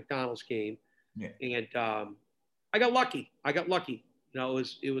like the McDonald's game. Yeah. And I got lucky.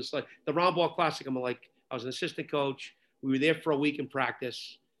 It was like the round ball classic. I was an assistant coach. We were there for a week in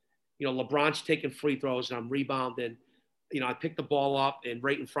practice. LeBron's taking free throws and I'm rebounding. I picked the ball up and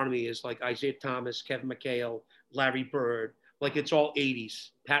right in front of me is like Isaiah Thomas, Kevin McHale, Larry Bird. Like it's all 80s,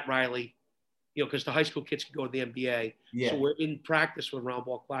 Pat Riley, because the high school kids can go to the NBA. Yeah. So we're in practice with Round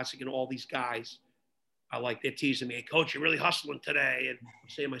Ball Classic and all these guys are like, they're teasing me, hey, coach, you're really hustling today. And I'm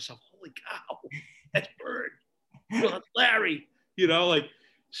saying to myself, holy cow, that's Bird. That's Larry,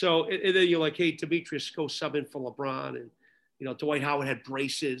 So, and then you're like, hey, Demetrius, go sub in for LeBron. And, Dwight Howard had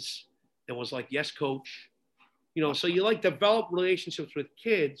braces and was like, yes, coach. So you develop relationships with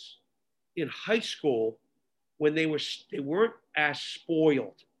kids in high school when they weren't as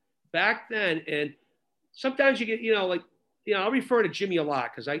spoiled. back then. And sometimes you get, like, I'll refer to Jimmy a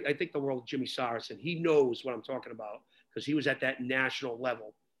lot because I think the world of Jimmy Saracen. He knows what I'm talking about because he was at that national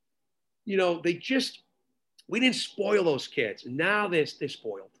level. We didn't spoil those kids. And now they're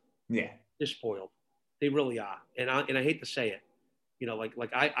spoiled. Yeah. They're spoiled. They really are. And I hate to say it.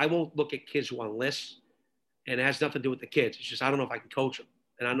 Like I won't look at kids who are on lists, and it has nothing to do with the kids. It's just I don't know if I can coach them,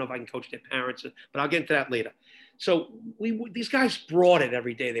 and I don't know if I can coach their parents. But I'll get into that later. So these guys brought it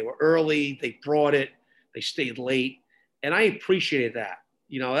every day. They were early. They brought it. They stayed late, and I appreciated that.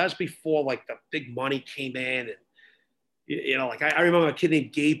 That was before like the big money came in, and like I remember a kid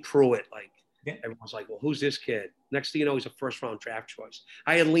named Gabe Pruitt. Like everyone's like, well, who's this kid? Next thing you know, he's a first-round draft choice.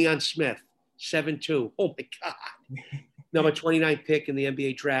 I had Leon Smith, 7'2". Oh my God. Number 29 pick in the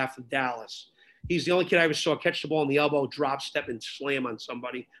NBA draft in Dallas. He's the only kid I ever saw catch the ball in the elbow, drop, step, and slam on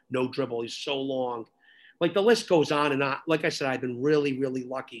somebody. No dribble. He's so long. Like the list goes on and on. Like I said, I've been really, really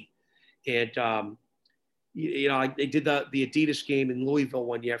lucky. And, they did the Adidas game in Louisville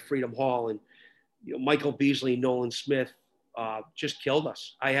one year, Freedom Hall. And, Michael Beasley, Nolan Smith just killed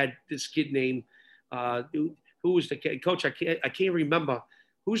us. I had this kid named, who was the coach? I can't remember.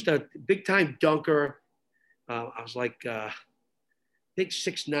 Who's the big time dunker? I was like, big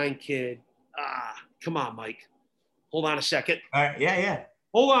 6'9" kid. Come on, Mike. Hold on a second. All right. Yeah.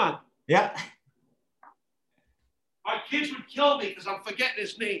 Hold on. Yeah. My kids would kill me because I'm forgetting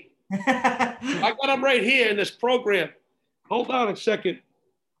his name. I got him right here in this program. Hold on a second.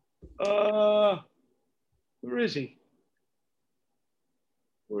 Where is he?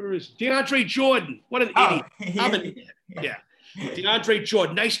 Where is DeAndre Jordan? What an idiot. Yeah. I'm an idiot. Yeah. DeAndre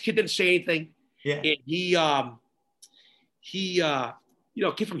Jordan. Nice kid, didn't say anything. Yeah. And he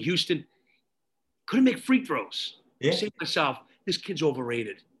kid from Houston, couldn't make free throws. Yeah. I say to myself, this kid's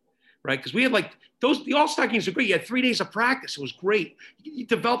overrated, right? Because we had like the All-Star games are great. You had 3 days of practice. It was great. You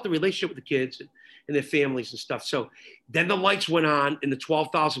developed a relationship with the kids and their families and stuff. So then the lights went on and the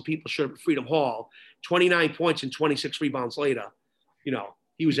 12,000 people showed up at Freedom Hall, 29 points and 26 rebounds later,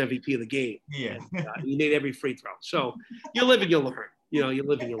 he was MVP of the game. Yeah. And, he made every free throw. So you live and you learn. You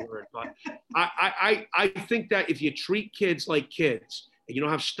live and you learn. But I think that if you treat kids like kids and you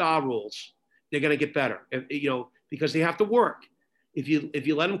don't have star rules, they're going to get better. Because they have to work. If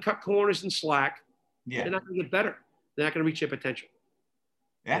you let them cut corners and slack, they're not going to get better. They're not going to reach their potential.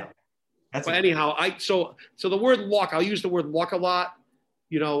 Yeah. But anyhow, so the word luck, I'll use the word luck a lot.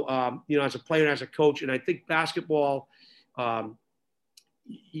 As a player and as a coach, and I think basketball, the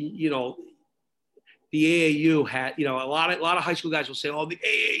AAU had, a lot of high school guys will say, oh, the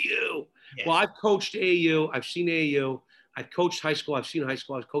AAU. Yeah. Well, I've coached AAU. I've seen AAU. I've coached high school. I've seen high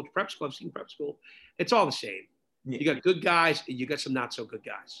school. I've coached prep school. I've seen prep school. It's all the same. Yeah. You got good guys and you got some not so good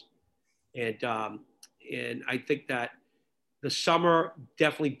guys. And I think that the summer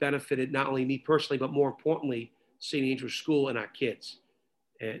definitely benefited not only me personally, but more importantly, St. Andrew's School and our kids.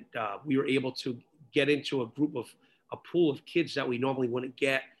 And we were able to get into a pool of kids that we normally wouldn't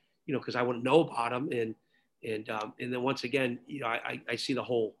get, because I wouldn't know about them. And then once again, I see the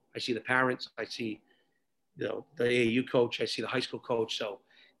whole. I see the parents. I see, the AAU coach. I see the high school coach. So,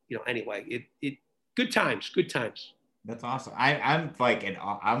 anyway, it good times. That's awesome. I'm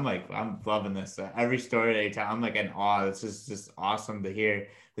loving this. Every story that you tell, I'm like in awe. This is just awesome to hear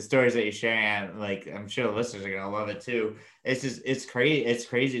the stories that you're sharing. And like, I'm sure the listeners are going to love it too. It's crazy. It's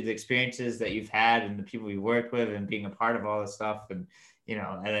crazy. The experiences that you've had and the people you worked with and being a part of all this stuff. And,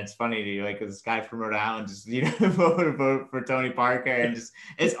 and it's funny to you, like this guy from Rhode Island just, vote for Tony Parker and it's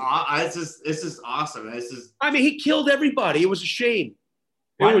just awesome. He killed everybody. It was a shame.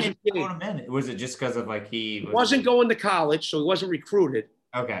 Why didn't he vote him in? Was it just because of like he wasn't going to college, so he wasn't recruited.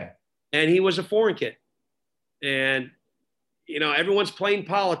 Okay. And he was a foreign kid. And, everyone's playing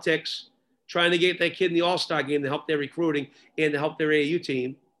politics, trying to get that kid in the All-Star game to help their recruiting and to help their AAU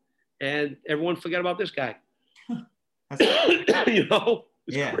team. And everyone forgot about this guy.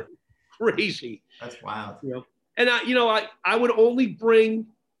 Yeah. Crazy. That's wild. And I would only bring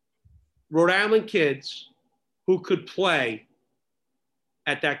Rhode Island kids who could play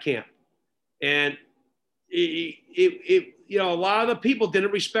at that camp. And a lot of the people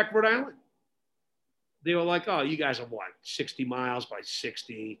didn't respect Rhode Island. They were like, oh, you guys are what, 60 miles by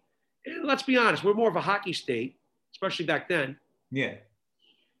 60. And let's be honest, we're more of a hockey state, especially back then. Yeah.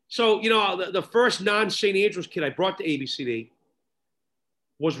 So, the first non-St. Andrews kid I brought to ABCD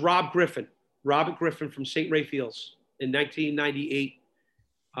was Robert Griffin from St. Raphael's in 1998.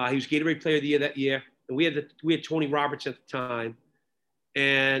 He was Gatorade Player of the Year that year. And we had Tony Roberts at the time.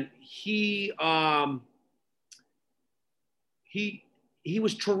 And he was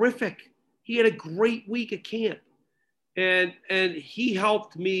terrific. He had a great week at camp. and he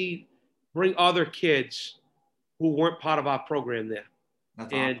helped me bring other kids who weren't part of our program there.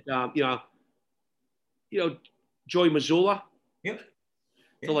 That's awesome. And Joey Missoula. Yep.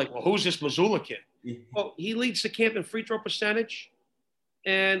 They're like, well, who's this Missoula kid? Yeah. Well, he leads the camp in free throw percentage,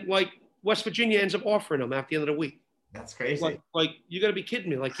 and like West Virginia ends up offering him after the end of the week. That's crazy. Like you got to be kidding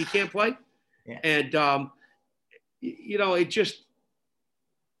me! Like he can't play. Yeah. And it just,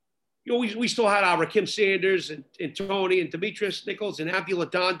 we still had our Rakim Sanders and Tony and Demetrius Nichols and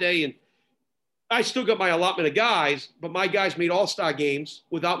Abdullah Dande, and I still got my allotment of guys, but my guys made all-star games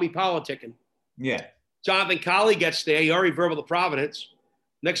without me politicking. Yeah. Jonathan Colley gets there. He already verbal to Providence.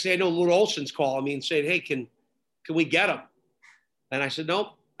 Next thing I know, Lou Olson's calling me and saying, hey, can we get him? And I said,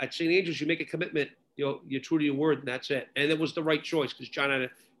 nope. At St. Andrews, you make a commitment. You're true to your word, and that's it. And it was the right choice because John had a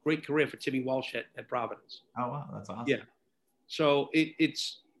great career for Timmy Walsh at Providence. Oh, wow. That's awesome. Yeah. So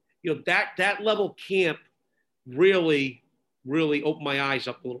it's that level camp really, really opened my eyes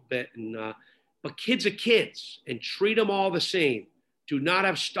up a little bit. And but kids are kids, and treat them all the same. Do not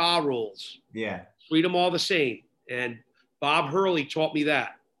have star rules. Yeah. Treat them all the same. And Bob Hurley taught me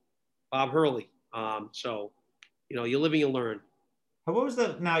that. Bob Hurley. So, you live and you learn. What was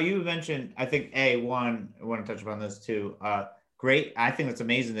now you mentioned, I think, I want to touch upon this too. Great. I think it's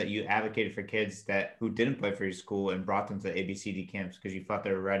amazing that you advocated for kids who didn't play for your school and brought them to ABCD camps because you thought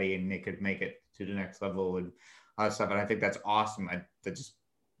they were ready and they could make it to the next level and other stuff. And I think that's awesome. That just,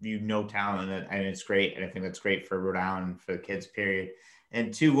 talent and it's great. And I think that's great for Rhode Island, for the kids, period.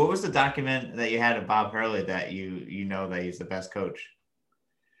 And two, what was the document that you had of Bob Hurley that that he's the best coach?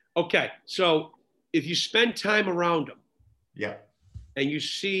 Okay. So if you spend time around him, yeah, and you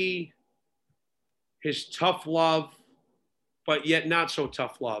see his tough love, but yet not so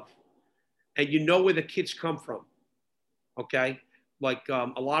tough love, and you know where the kids come from, okay? Like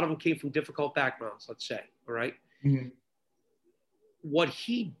a lot of them came from difficult backgrounds, let's say, all right? Mm-hmm. What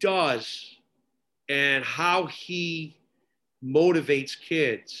he does and how he motivates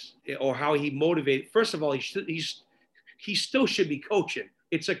kids, or how he motivates, first of all, he still should be coaching.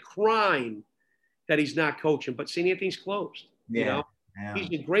 It's a crime that he's not coaching, but St. Anthony's closed, Yeah. He's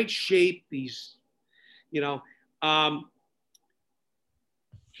in great shape. He's,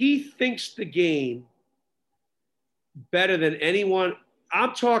 he thinks the game better than anyone.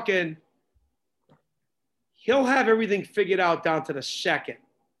 I'm talking, he'll have everything figured out down to the second,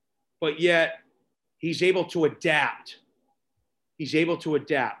 but yet he's able to adapt. He's able to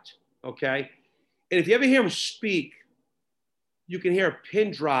adapt, okay? And if you ever hear him speak, you can hear a pin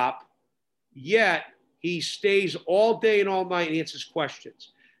drop, yet he stays all day and all night and answers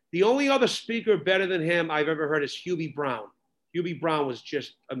questions. The only other speaker better than him I've ever heard is Hubie Brown. Hubie Brown was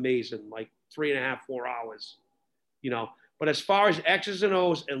just amazing, like 3.5, 4 hours, But as far as X's and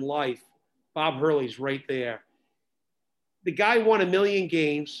O's in life, Bob Hurley's right there. The guy won 1 million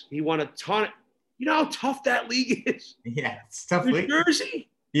games. He won a ton. You know how tough that league is? Yeah, it's tough New league. Jersey?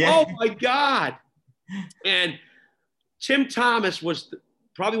 Yeah. Oh, my God. And Tim Thomas was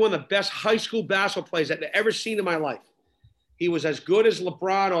probably one of the best high school basketball players I've ever seen in my life. He was as good as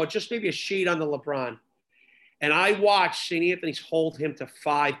LeBron, or just maybe a shade under LeBron. And I watched St. Anthony's hold him to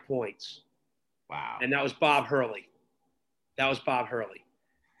 5 points. Wow. And that was Bob Hurley.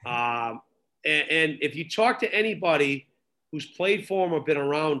 And if you talk to anybody who's played for him or been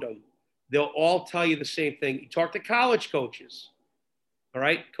around him, they'll all tell you the same thing. You talk to college coaches, all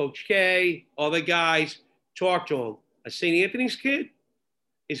right? Coach K, other guys, talk to him. A St. Anthony's kid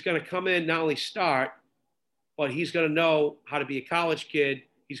is going to come in, not only start, but he's going to know how to be a college kid.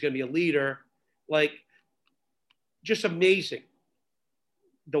 He's going to be a leader. Like, just amazing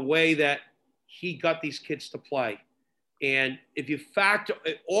the way that he got these kids to play. And if you factor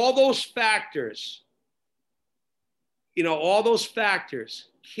all those factors,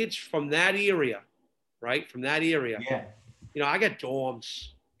 kids from that area, right? From that area. Yeah. I got dorms.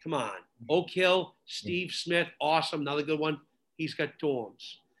 Come on. Oak Hill, Steve Smith, awesome. Another good one. He's got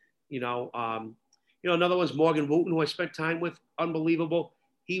dorms. Another one's Morgan Wooten, who I spent time with. Unbelievable.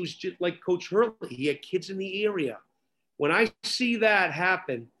 He was just like Coach Hurley. He had kids in the area. When I see that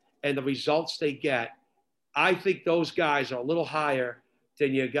happen and the results they get, I think those guys are a little higher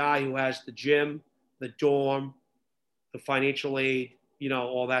than your guy who has the gym, the dorm, the financial aid,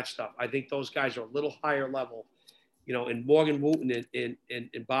 all that stuff. I think those guys are a little higher level. And Morgan Wooten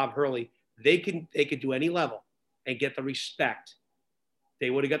and Bob Hurley, they could do any level and get the respect. They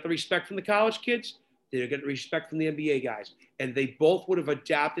would have got the respect from the college kids. They would get the respect from the NBA guys. And they both would have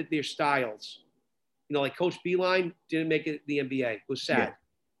adapted their styles. Like Coach Beeline didn't make it the NBA. It was sad.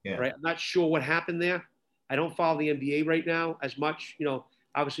 Yeah. Right? I'm not sure what happened there. I don't follow the NBA right now as much.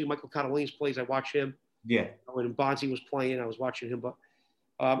 Obviously Michael Catalani's plays. I watch him. Yeah. When Bonzi was playing, I was watching him. But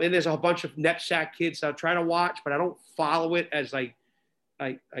and there's a bunch of NEPSAC kids I try to watch, but I don't follow it as I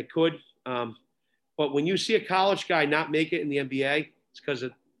could. But when you see a college guy not make it in the NBA, it's because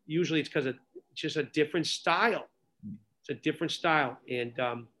of just a different style. It's a different style, and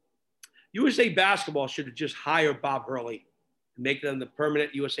USA Basketball should have just hired Bob Hurley and make them the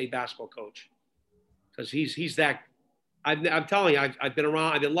permanent USA Basketball coach, because he's that. I'm telling you, I've been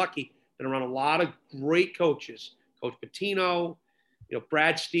around. I've been lucky. Been around a lot of great coaches. Coach Pitino,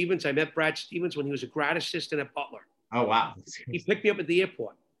 Brad Stevens. I met Brad Stevens when he was a grad assistant at Butler. Oh wow. He picked me up at the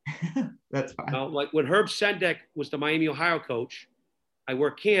airport. That's fine. Like when Herb Sendek was the Miami, Ohio coach, I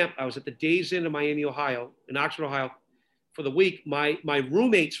worked camp. I was at the Days Inn in Miami, Ohio, in Oxford, Ohio, for the week. My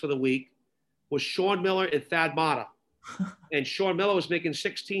roommates for the week was Sean Miller and Thad Matta. And Sean Miller was making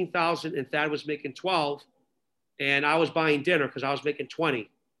 $16,000 and Thad was making $12,000. And I was buying dinner because I was making $20,000.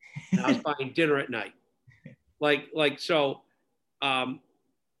 And I was buying dinner at night. So, Thad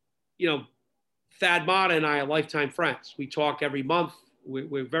Matta and I are lifetime friends. We talk every month.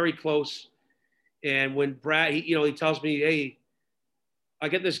 We're very close. And when Brad, he tells me, hey, I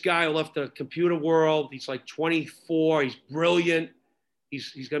get this guy who left the computer world. He's like 24. He's brilliant.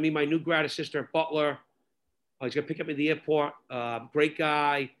 He's going to be my new grad assistant at Butler. He's going to pick up at the airport. Great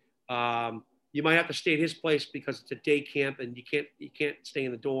guy. You might have to stay at his place because it's a day camp and you can't stay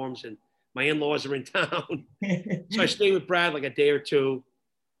in the dorms. And my in-laws are in town. So I stayed with Brad like a day or two,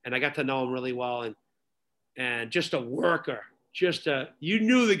 and I got to know him really well. And just a worker. You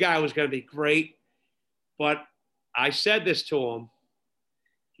knew the guy was going to be great. But I said this to him.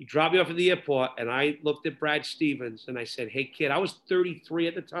 He dropped me off at the airport, and I looked at Brad Stevens, and I said, hey, kid, I was 33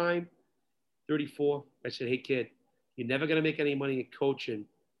 at the time, 34. I said, hey, kid, you're never going to make any money in coaching.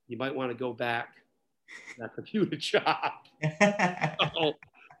 You might want to go back to that computer job. And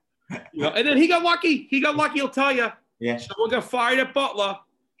then he got lucky. He'll tell you. Yeah. Someone got fired at Butler.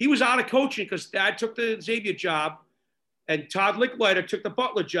 He was out of coaching because Dad took the Xavier job, and Todd Licklider took the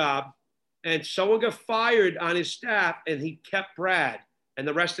Butler job, and someone got fired on his staff, and he kept Brad. And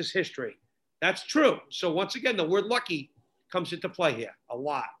the rest is history. That's true. So once again, the word lucky comes into play here a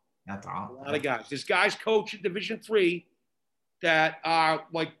lot. That's awesome. A lot of guys. There's guys coach in Division III that are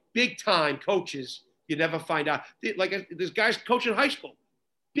like big time coaches. You never find out. Like there's guys coaching high school,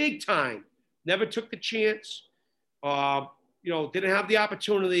 big time. Never took the chance. Didn't have the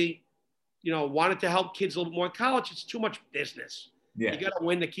opportunity. Wanted to help kids a little bit more. In college, it's too much business. Yeah. You got to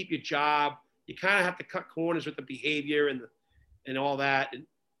win to keep your job. You kind of have to cut corners with the behavior and all that. And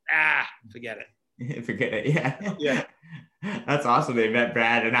forget it. Forget it. Yeah. Yeah. That's awesome. They met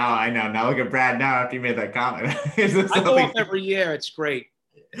Brad, and now I know. Now look at Brad now after you made that comment. I go up every year. It's great.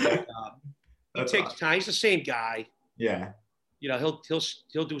 And, he takes awesome. time. He's the same guy. Yeah. He'll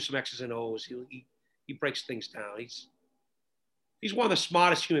do some X's and O's. He breaks things down. He's one of the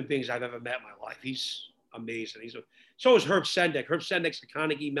smartest human beings I've ever met in my life. He's amazing. So is Herb Sendek. Herb Sendek's a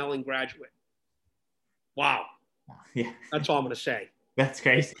Carnegie Mellon graduate. Wow. Yeah. That's all I'm going to say. That's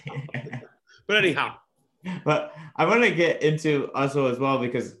crazy. But anyhow. But I want to get into also as well,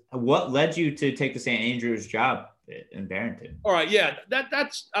 because what led you to take the St. Andrews job in Barrington? All right. Yeah.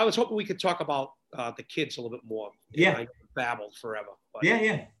 That's. I was hoping we could talk about the kids a little bit more. Yeah. I babbled forever. But,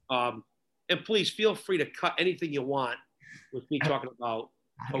 Yeah. And please feel free to cut anything you want with me talking about.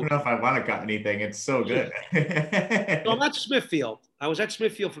 I don't know if I want to cut anything. It's so good. So I'm at Smithfield. I was at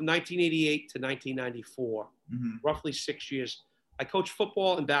Smithfield from 1988 to 1994, roughly 6 years. I coached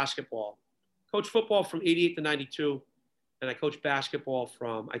football and basketball. Coached football from 88 to 92, and I coached basketball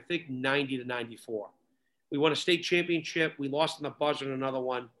from, I think, 90 to 94. We won a state championship. We lost in the buzzer in another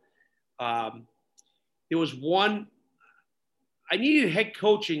one. There was one, I needed head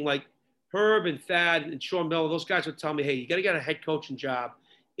coaching, like Herb and Thad and Sean Miller. Those guys would tell me, hey, you got to get a head coaching job.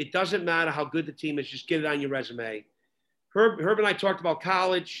 It doesn't matter how good the team is. Just get it on your resume. Herb and I talked about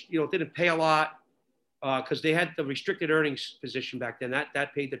college. It didn't pay a lot because they had the restricted earnings position back then.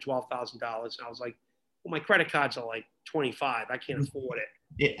 That paid the $12,000. And I was like, well, my credit cards are like 25. I can't afford it.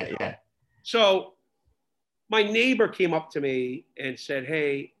 Yeah. So my neighbor came up to me and said,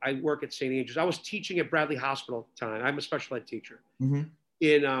 hey, I work at St. Andrews. I was teaching at Bradley Hospital at the time. I'm a special ed teacher. My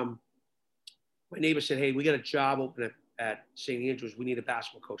neighbor said, hey, we got a job open at St. Andrews. We need a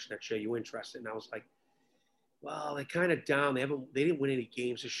basketball coach next year. You interested? And I was like, well, they're kind of down. They didn't win any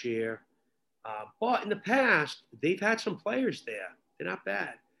games this year. But in the past, they've had some players there. They're not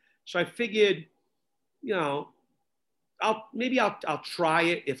bad. So I figured, I'll try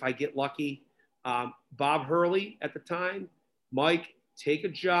it if I get lucky. Bob Hurley at the time, Mike, take a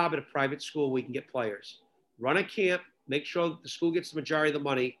job at a private school where we can get players. Run a camp, make sure that the school gets the majority of the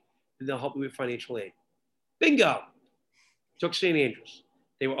money, and they'll help you with financial aid. Bingo. Took St. Andrews.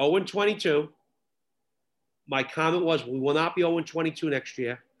 They were 0-22. My comment was, we will not be 0-22 next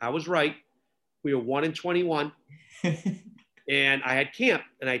year. I was right. We were 1-21. And I had camp,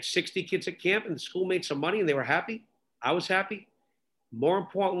 and I had 60 kids at camp, and the school made some money, and they were happy. I was happy. More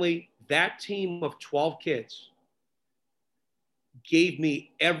importantly, that team of 12 kids gave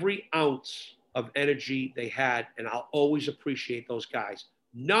me every ounce of energy they had, and I'll always appreciate those guys.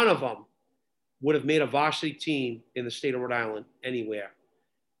 None of them would have made a varsity team in the state of Rhode Island anywhere.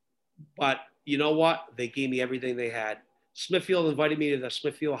 But you know what? They gave me everything they had. Smithfield invited me to the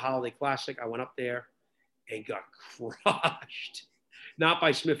Smithfield Holiday Classic. I went up there and got crushed. Not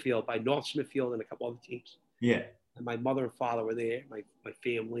by Smithfield, by North Smithfield and a couple other teams. Yeah. And my mother and father were there, my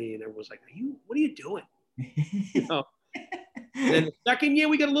family, and everyone was like, what are you doing? You know? And then the second year,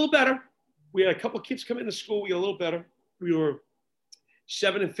 we got a little better. We had a couple of kids come into school. We got a little better. We were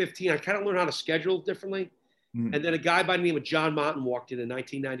 7-15. I kind of learned how to schedule differently. Mm. And then a guy by the name of John Martin walked in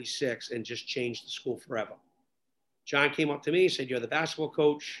 1996 and just changed the school forever. John came up to me and said, "You're the basketball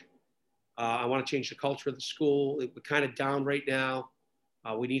coach. I want to change the culture of the school. We're kind of down right now.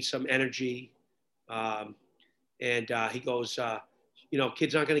 We need some energy." He goes,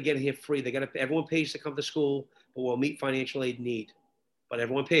 kids aren't going to get in here free. Everyone pays to come to school, but we'll meet financial aid need. But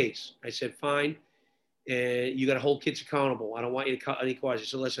everyone pays. I said, fine. And you got to hold kids accountable. I don't want you to cut any corners. I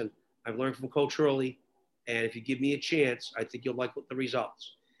said, listen, I've learned from Coach Hurley, and if you give me a chance, I think you'll like the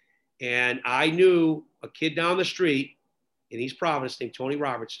results. And I knew a kid down the street in East Providence named Tony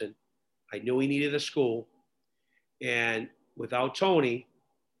Robertson. I knew he needed a school. And without Tony,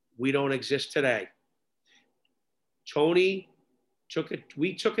 we don't exist today. We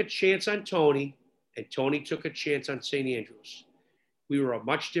took a chance on Tony, and Tony took a chance on St. Andrews. We were a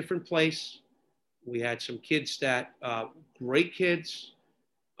much different place. We had some kids that, great kids,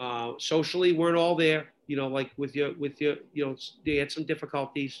 socially weren't all there, like with your, they had some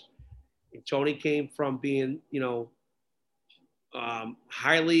difficulties. And Tony came from being,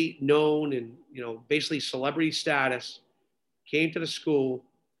 highly known and, basically celebrity status, came to the school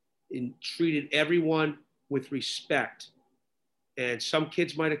and treated everyone with respect. And some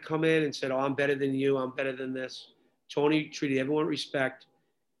kids might have come in and said, "Oh, I'm better than you. I'm better than this." Tony treated everyone with respect.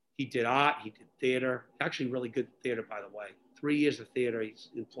 He did art. He did theater. Actually, really good theater, by the way. 3 years of theater. He's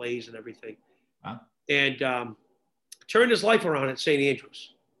in plays and everything. Wow. And turned his life around at St.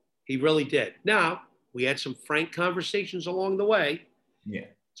 Andrews. He really did. Now, we had some frank conversations along the way. Yeah.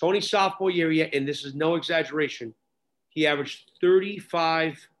 Tony's sophomore year, and this is no exaggeration, he averaged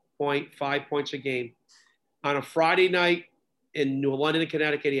 35.5 points a game. On a Friday night in New London,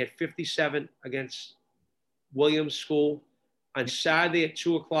 Connecticut, he had 57 against Williams School. On Saturday at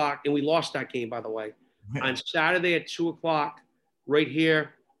 2 o'clock, and we lost that game, by the way. On Saturday at 2 o'clock, right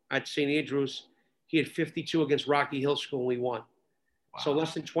here at St. Andrews, he had 52 against Rocky Hill School, and we won. Wow. So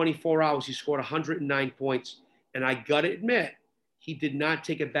less than 24 hours, he scored 109 points. And I got to admit, he did not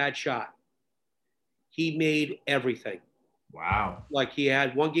take a bad shot. He made everything. Wow. Like he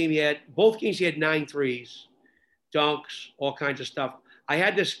had both games he had 9 threes, dunks, all kinds of stuff. I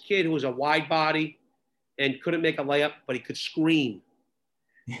had this kid who was a wide body and couldn't make a layup, but he could screen.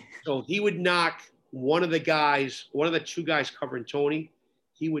 So he would knock one of the 2 guys covering Tony,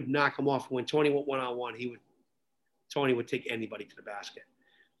 he would knock him off. When Tony went one-on-one, Tony would take anybody to the basket.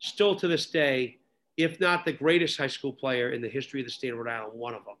 Still to this day, if not the greatest high school player in the history of the state of Rhode Island,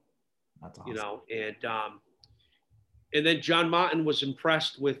 one of them. That's awesome. And then John Martin was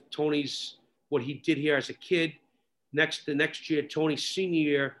impressed with what he did here as a kid. The next year, Tony's senior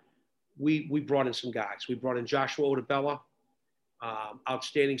year, we brought in some guys. We brought in Joshua Odabella,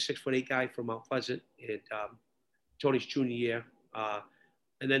 outstanding 6'8" guy from Mount Pleasant, and Tony's junior year.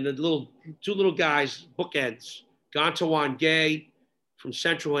 And then the 2 little guys, bookends, Gontawan Gay from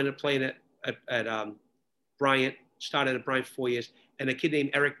Central ended up playing at Bryant, started at Bryant for 4 years, and a kid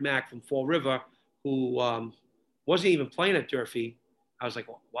named Eric Mack from Fall River, who wasn't even playing at Durfee. I was like,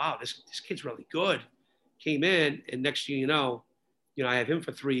 wow, this kid's really good. Came in, and next thing you know, I have him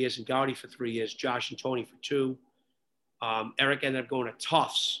for 3 years and Gowdy for 3 years, Josh and Tony for 2. Eric ended up going to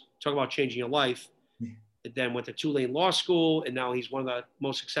Tufts. Talk about changing your life. And then went to Tulane Law School, and now he's one of the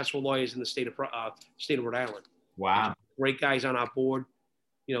most successful lawyers in the state of Rhode Island. Wow. Great guys on our board.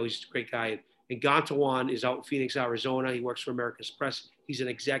 He's a great guy. And Gontawan is out in Phoenix, Arizona. He works for American Express. He's an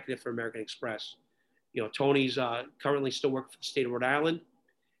executive for American Express. Tony's currently still working for the state of Rhode Island.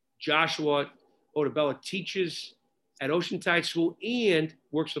 Joshua Odabella teaches at Oceanside School and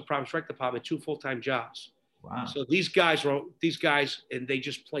works for the Province Rec Department, 2 full-time jobs. Wow. So these guys, and they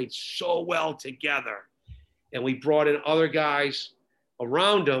just played so well together. And we brought in other guys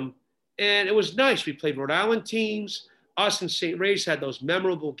around them, And it was nice. We played Rhode Island teams. Us and St. Ray's had those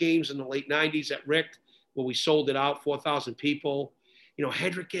memorable games in the late 90s at Rick, where we sold it out, 4,000 people. You know,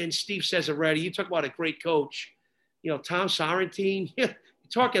 Hendricken, Steve Cesaretti. You talk about a great coach. You know, Tom Sorrentine. You're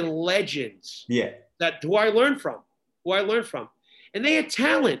talking legends. Yeah. That who I learned from. And they had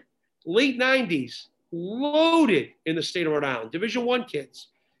talent. Late 90s, loaded in the state of Rhode Island. Division I kids.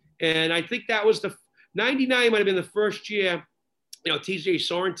 And I think that was the 99 might have been the first year. You know, TJ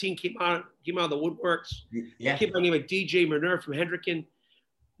Sorrentine came out of the woodworks. Yeah. Came by the name of DJ Murneur from Hendricken.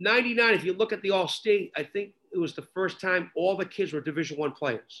 99, if you look at the All-State, I think it was the first time all the kids were Division I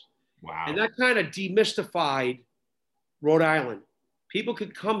players. Wow. And that kind of demystified Rhode Island. People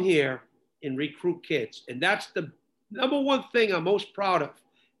could come here and recruit kids. And that's the number one thing I'm most proud of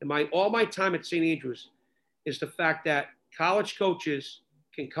in all my time at St. Andrews is the fact that college coaches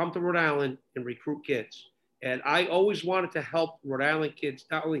can come to Rhode Island and recruit kids. And I always wanted to help Rhode Island kids,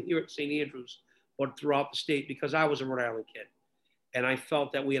 not only here at St. Andrews, but throughout the state because I was a Rhode Island kid. And I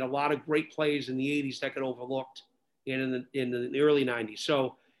felt that we had a lot of great plays in the 80s that got overlooked and in the early 90s.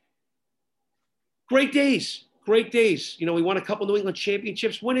 So great days. You know, we won a couple New England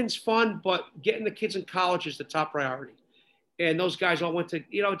championships. Winning's fun, but getting the kids in college is the top priority. And those guys all went to,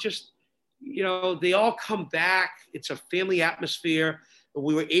 they all come back. It's a family atmosphere.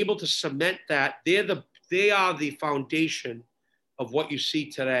 We were able to cement that. They are the foundation of what you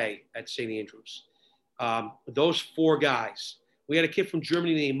see today at St. Andrews. Those four guys. We had a kid from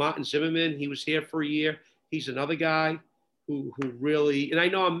Germany named Martin Zimmerman. He was here for a year. He's another guy who really, and I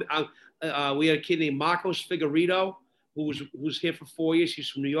know we had a kid named Marcos Figueredo who was here for 4 years. He's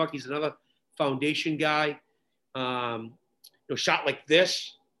from New York. He's another foundation guy. Shot like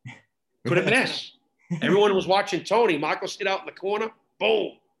this, couldn't miss. Everyone was watching Tony. Marcos hit out in the corner,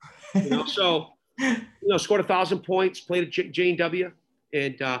 boom. Scored 1,000 points, played at J&W,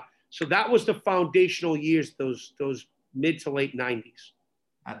 and so that was the foundational years. Those mid to late 90s.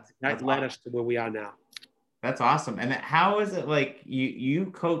 That led us to where we are now. That's awesome. And how is it like you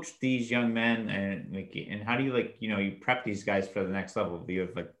coach these young men and how do you you prep these guys for the next level? You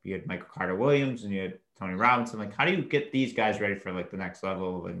had Michael Carter Williams and you had Tony Robinson. Like, how do you get these guys ready for the next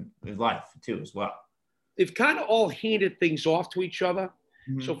level in life too as well? They've kind of all handed things off to each other.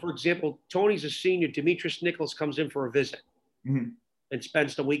 Mm-hmm. So, for example, Tony's a senior. Demetrius Nichols comes in for a visit and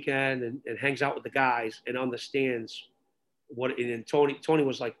spends the weekend and hangs out with the guys and understands and Tony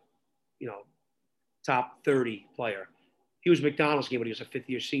was top 30 player. He was McDonald's game, but he was a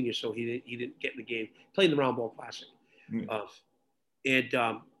fifth-year senior, so he didn't get in the game. Played in the Round Ball Classic.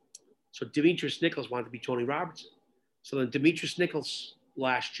 So Demetrius Nichols wanted to be Tony Robertson. So then Demetrius Nichols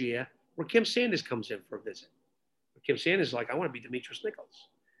last year, Rakim Sanders comes in for a visit. Rakim Sanders is like, I want to be Demetrius Nichols.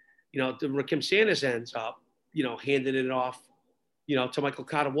 Rakim Sanders ends up, handing it off, to Michael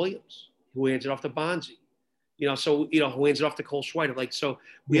Carter Williams, who hands it off to Bonzi. Who hands it off to Cole Schweider. So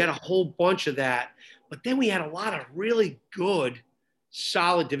we had a whole bunch of that. But then we had a lot of really good,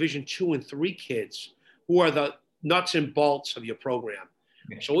 solid Division II and III kids who are the nuts and bolts of your program.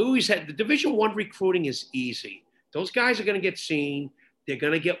 Yeah. So we always had the Division I recruiting is easy. Those guys are going to get seen. They're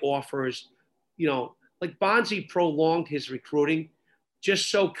going to get offers. Like Bonzi prolonged his recruiting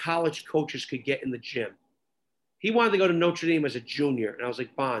just so college coaches could get in the gym. He wanted to go to Notre Dame as a junior. And I was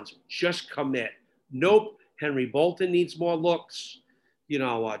like, Bonds, just commit. Nope. Henry Bolton needs more looks.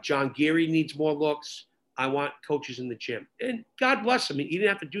 John Geary needs more looks. I want coaches in the gym. And God bless him. He didn't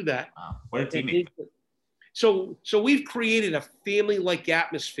have to do that. Wow. What a teammate. So we've created a family-like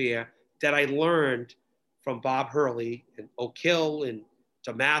atmosphere that I learned from Bob Hurley and O'Kill and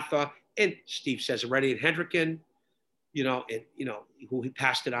DeMatha and Steve Cesaretti and Hendricken, who he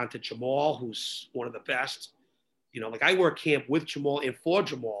passed it on to Jamal, who's one of the best. I work camp with Jamal and for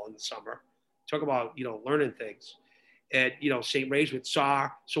Jamal in the summer. Talk about, learning things. And, St. Ray's with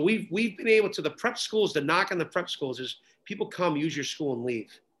SAR. So we've been able to, the prep schools, the knock on the prep schools is people come, use your school and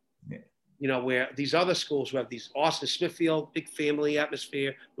leave. Yeah. Where these other schools who have these Austin Smithfield, big family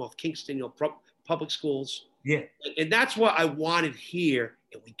atmosphere, North Kingston, public schools. Yeah. And that's what I wanted here,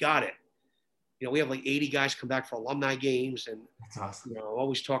 and we got it. We have 80 guys come back for alumni games. And that's awesome.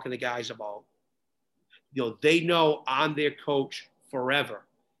 Always talking to guys about, they know I'm their coach forever.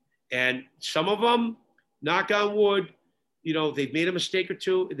 And some of them, knock on wood, they've made a mistake or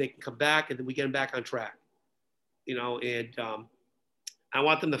two, and they can come back, and then we get them back on track. And I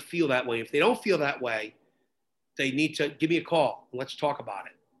want them to feel that way. If they don't feel that way, they need to give me a call and let's talk about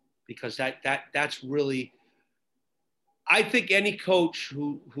it, because that's really. I think any coach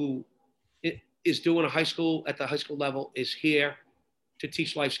who is doing at the high school level is here to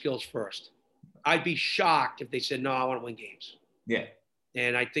teach life skills first. I'd be shocked if they said, no, I want to win games. Yeah.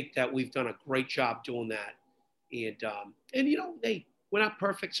 And I think that we've done a great job doing that. And we're not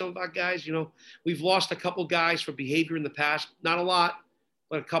perfect. Some of our guys, we've lost a couple guys for behavior in the past. Not a lot,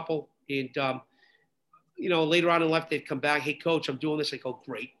 but a couple. And later on in life, they'd come back. Hey, coach, I'm doing this. I go,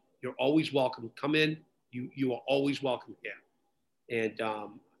 great. You're always welcome. Come in. You are always welcome here. And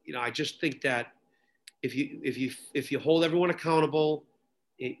I just think that if you hold everyone accountable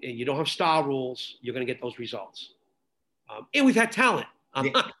and you don't have star rules, you're going to get those results. And we've had talent.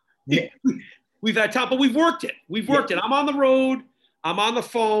 Yeah. We've had talent, but we've worked it. We've worked it. I'm on the road. I'm on the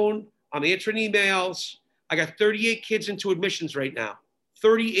phone. I'm answering emails. I got 38 kids into admissions right now.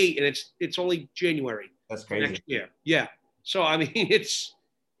 38, and it's only January. That's crazy. Next year. Yeah. So I mean,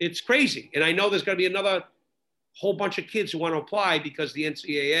 it's crazy, and I know there's going to be another whole bunch of kids who want to apply because the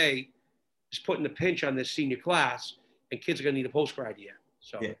NCAA is putting the pinch on this senior class, and kids are going to need a post-grad year.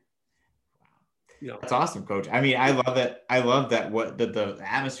 So, that's awesome, Coach. I mean, I love it. I love that what the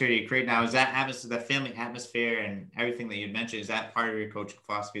atmosphere you create now is that atmosphere, that family atmosphere, and everything that you mentioned. Is that part of your coaching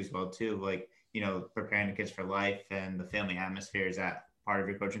philosophy as well, too? Like, preparing the kids for life and the family atmosphere. Is that part of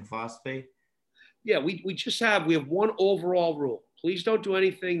your coaching philosophy? Yeah, we have one overall rule. Please don't do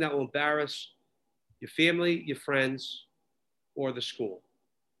anything that will embarrass your family, your friends, or the school.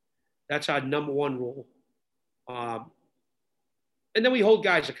 That's our number one rule. And then we hold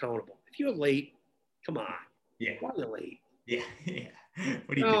guys accountable. If you're late, come on. Yeah. Why are you late? Yeah.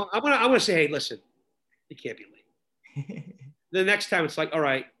 What do you do? I'm gonna say, hey, listen, you can't be late. The next time it's like, all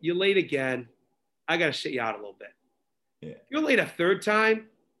right, you're late again. I gotta sit you out a little bit. Yeah. If you're late a third time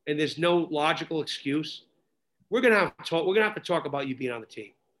and there's no logical excuse, we're gonna have to talk about you being on the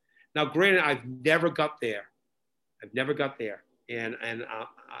team. Now, granted, I've never got there, and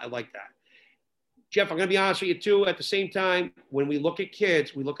I like that. Jeff, I'm gonna be honest with you too. At the same time, when we look at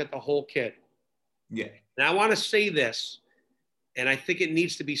kids, we look at the whole kid. Yeah. And I want to say this, and I think it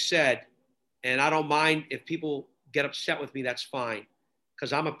needs to be said, and I don't mind if people get upset with me. That's fine,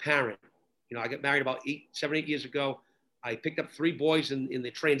 because I'm a parent. I got married about 7, 8 years ago. I picked up 3 boys in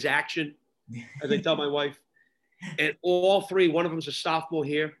the transaction, as I tell my wife. And all 3, one of them's a sophomore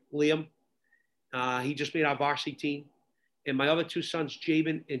here, Liam. He just made our varsity team. And my other 2 sons,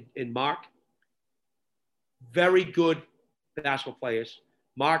 Jabin and Mark, very good basketball players.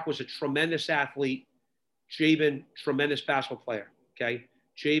 Mark was a tremendous athlete. Jabin, tremendous basketball player. Okay.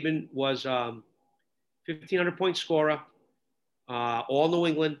 Jabin was 1,500-point scorer, all New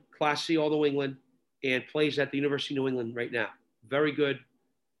England, Class C, all New England, and plays at the University of New England right now. Very good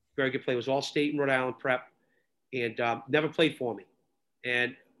player. Was all state in Rhode Island prep, and never played for me.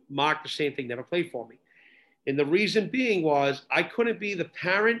 And Mark, the same thing, never played for me. And the reason being was I couldn't be the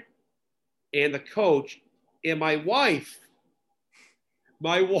parent and the coach, and my wife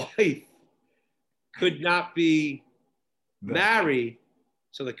could not be married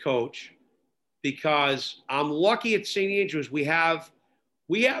to the coach, because I'm lucky at St. Andrews. We have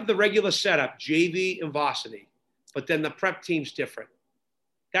the regular setup, JV and varsity, but then the prep team's different.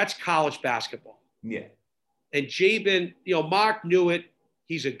 That's college basketball. Yeah. And Jabin, Mark knew it.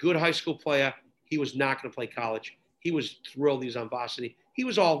 He's a good high school player. He was not going to play college. He was thrilled he was on varsity. He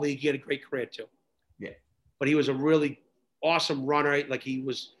was all league. He had a great career too. Yeah. But he was a really awesome runner. Like, he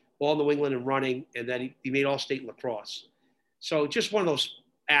was all New England and running, and then he made all-state in lacrosse. So just one of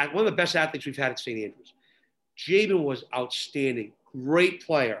the best athletes we've had at St. Andrews. Jabin was outstanding, great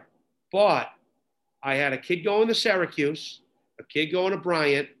player. But I had a kid going to Syracuse, a kid going to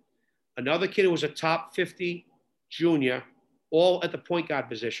Bryant, another kid who was a top 50 junior, all at the point guard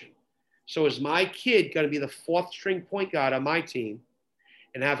position. So is my kid going to be the 4th string point guard on my team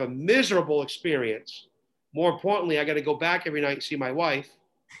and have a miserable experience? More importantly, I got to go back every night and see my wife,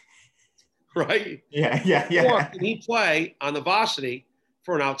 right? Yeah. Or can he play on the varsity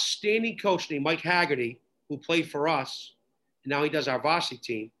for an outstanding coach named Mike Haggerty, who played for us, and now he does our varsity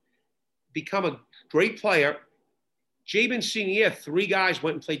team, become a great player. Jabin's senior year, 3 guys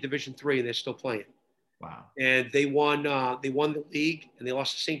went and played Division III, and they're still playing. Wow. And they won the league, and they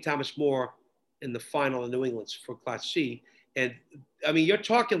lost to St. Thomas More in the final in New England for Class C. And I mean, you're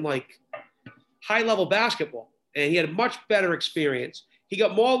talking like high-level basketball, and he had a much better experience. He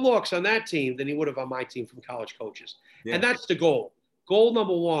got more looks on that team than he would have on my team from college coaches. Yeah. And that's the goal. Goal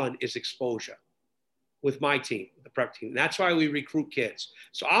number 1 is exposure with my team, the prep team. And that's why we recruit kids.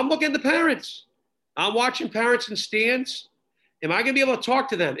 So I'm looking at the parents. I'm watching parents in stands. Am I going to be able to talk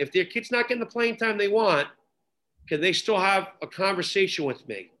to them? If their kid's not getting the playing time they want, can they still have a conversation with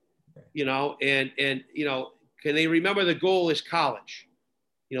me? And can they remember the goal is college?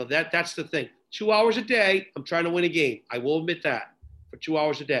 That's the thing. 2 hours a day, I'm trying to win a game. I will admit that, for 2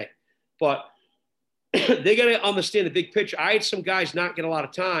 hours a day. But they got to understand the big picture. I had some guys not get a lot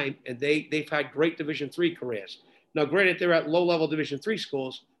of time, and they've had great Division III careers. Now, granted, they're at low-level Division III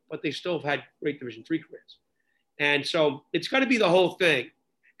schools, but they still have had great Division III careers. And so it's got to be the whole thing.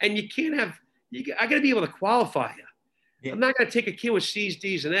 And you can't have – I got to be able to qualify you. Yeah. I'm not going to take a kid with C's,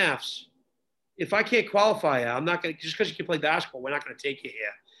 D's, and F's. If I can't qualify you, I'm not going to – just because you can play basketball, we're not going to take you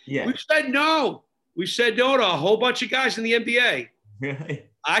here. Yeah. We've said no. We said no to a whole bunch of guys in the NBA. Really?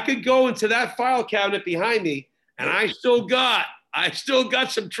 I could go into that file cabinet behind me, and I still got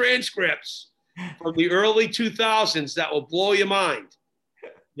some transcripts from the early 2000s that will blow your mind.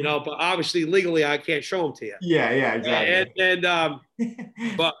 You know, but obviously legally I can't show them to you. Yeah, exactly.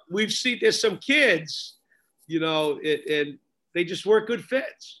 But we've seen there's some kids, you know, and they just weren't good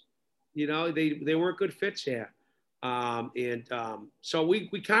fits. You know, they weren't good fits here. So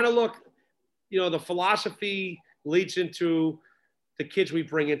we kind of look, you know, the philosophy leads into the kids we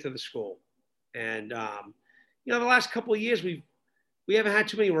bring into the school. And, you know, the last couple of years, we haven't had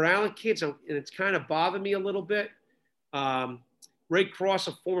too many Rhode Island kids, and it's kind of bothered me a little bit. Ray Cross,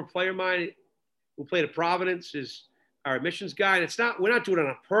 a former player of mine who played at Providence, is our admissions guy. And we're not doing it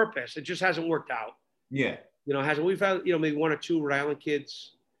on purpose. It just hasn't worked out. Yeah. You know, we've had, you know, maybe 1 or 2 Rhode Island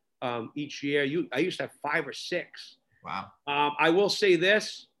kids each year. I used to have 5 or 6. Wow. I will say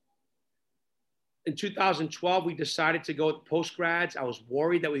this. In 2012, we decided to go with post-grads. I was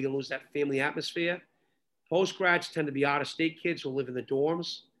worried that we were going to lose that family atmosphere. Post-grads tend to be out-of-state kids who live in the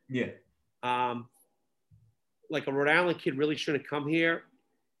dorms. Yeah. Like a Rhode Island kid really shouldn't come here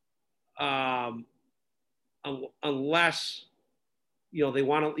unless, you know, they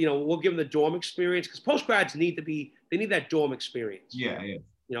want to, you know, we'll give them the dorm experience, because post-grads need that dorm experience. Yeah. You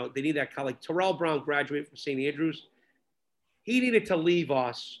know, they need that kind of, like Terrell Brown graduated from St. Andrews. He needed to leave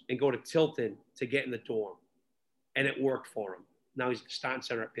us and go to Tilton to get in the dorm, and it worked for him. Now he's at the Staunton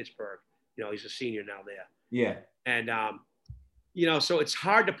Center at Pittsburgh. You know, he's a senior now there. Yeah. And, you know, so it's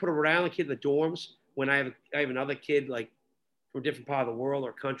hard to put a Rhode Island kid in the dorms when I have another kid like from a different part of the world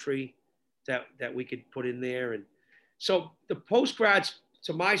or country that we could put in there. And so the post-grads,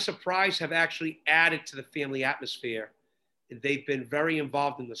 to my surprise, have actually added to the family atmosphere. And they've been very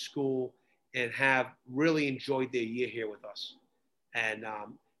involved in the school and have really enjoyed their year here with us. And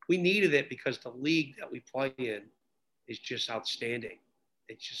we needed it because the league that we play in is just outstanding.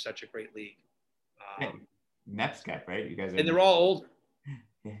 It's just such a great league. NEPSCAP, right? You guys are... And they're all older.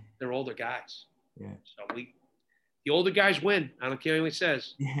 Yeah. They're older guys. Yeah. So the older guys win. I don't care what anyone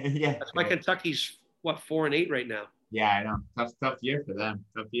says. Yeah. That's why Kentucky's 4-8 right now. Yeah, I know. Tough year for them.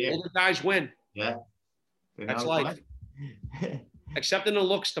 Tough year. Older guys win. Yeah. That's life. Except in the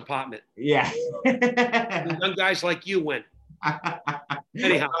looks department. Yeah. Young guys like you win.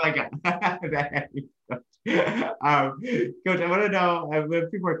 Anyhow. Coach, I want to know, I have a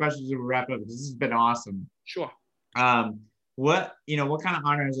few more questions to wrap up. This has been awesome. Sure. What kind of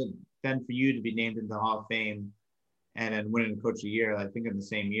honor has it been for you to be named into the Hall of Fame and then winning Coach of the Year, I think in the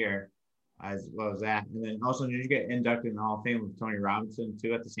same year as well as that? And then also, did you get inducted in the Hall of Fame with Tony Robinson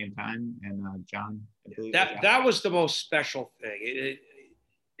too at the same time? And John, I believe. That was the most special thing.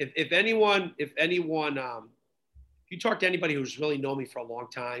 If anyone, if you talk to anybody who's really known me for a long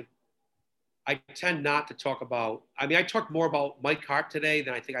time, I tend not to talk about, I talked more about Mike Hart today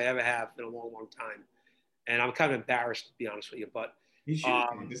than I think I ever have in a long, long time. And I'm kind of embarrassed, to be honest with you, but you should.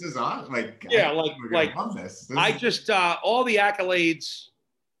 This is awesome. I love this. I just, all the accolades,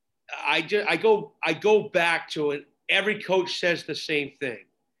 I go back to it. Every coach says the same thing.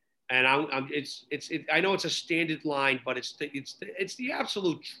 And I know it's a standard line, but it's the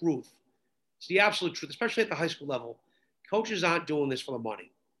absolute truth. It's the absolute truth, especially at the high school level. Coaches aren't doing this for the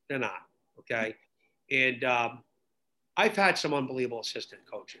money. They're not. Okay. And I've had some unbelievable assistant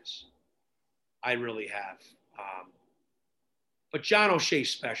coaches. I really have. But John O'Shea's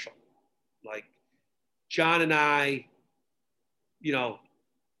special. Like, John and I, you know,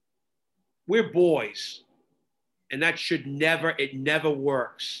 we're boys. And that it never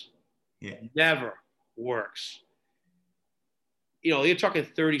works. Yeah. Never works. You know, you're talking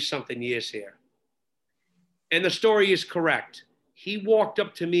 30-something years here. And the story is correct. He walked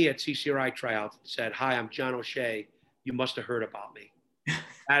up to me at CCRI tryouts and said, "Hi, I'm John O'Shea. You must have heard about me."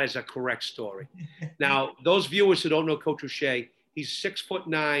 That is a correct story. Now, those viewers who don't know Coach O'Shea, he's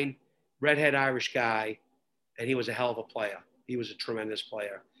 6'9", redhead Irish guy, and he was a hell of a player. He was a tremendous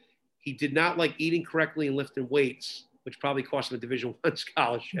player. He did not like eating correctly and lifting weights, which probably cost him a Division I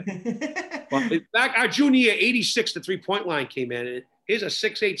scholarship. But back our junior year, 86, the three-point line came in. And here's a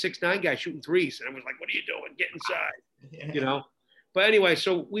 6'8", 6'9" guy shooting threes. And I was like, what are you doing? Get inside. Yeah. You know? But anyway,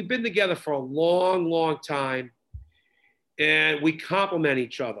 so we've been together for a long, long time. And we complement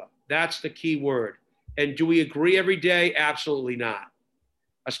each other. That's the key word. And do we agree every day? Absolutely not,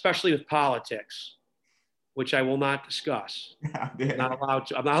 especially with politics, which I will not discuss. I'm not allowed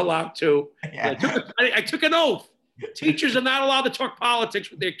to. I'm not allowed to. Yeah. I took an oath. Teachers are not allowed to talk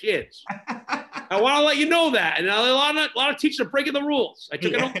politics with their kids. I want to let you know that. And a lot of teachers are breaking the rules. I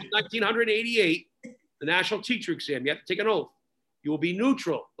took an oath in 1988, the national teacher exam. You have to take an oath. You will be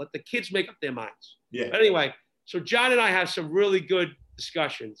neutral. Let the kids make up their minds. Yeah. But anyway, so John and I have some really good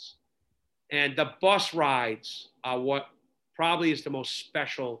discussions. And the bus rides are what probably is the most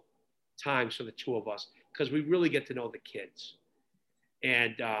special times for the two of us because we really get to know the kids.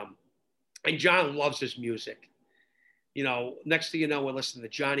 And John loves his music. You know, next thing you know, we're listening to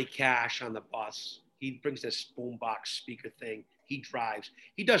Johnny Cash on the bus. He brings this boombox speaker thing. He drives.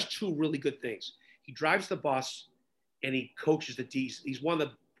 He does two really good things. He drives the bus and he coaches the D's. He's one of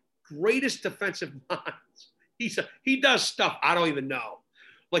the greatest defensive minds. He does stuff I don't even know.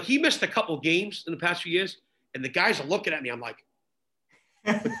 Like he missed a couple games in the past few years, and the guys are looking at me. I'm like,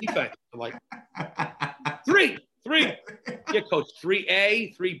 defense. I'm like, three. Yeah, coach,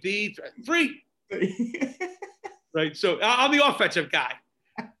 3A, 3B, 3. Right. So I'm the offensive guy.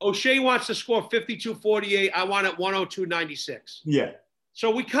 O'Shea wants to score 52-48. I want it 102-96. Yeah.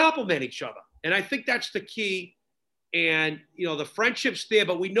 So we complement each other. And I think that's the key. And, you know, the friendship's there,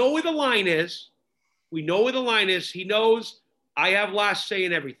 but we know where the line is. We know where the line is. He knows I have last say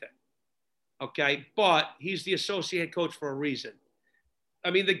in everything. Okay. But he's the associate coach for a reason.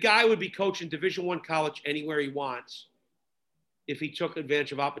 I mean, the guy would be coaching Division I college anywhere he wants if he took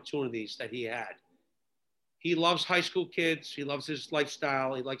advantage of opportunities that he had. He loves high school kids. He loves his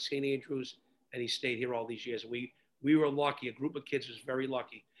lifestyle. He likes St. Andrews, and he stayed here all these years. We were lucky. A group of kids was very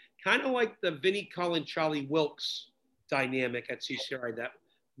lucky. Kind of like the Vinnie Cullen, Charlie Wilkes dynamic at CCRI that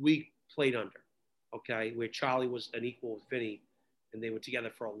we played under, okay, where Charlie was an equal with Vinnie, and they were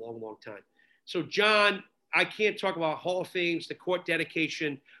together for a long, long time. So, John, I can't talk about Hall of Fames, the court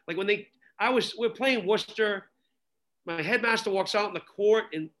dedication. Like when we're playing Worcester, my headmaster walks out in the court,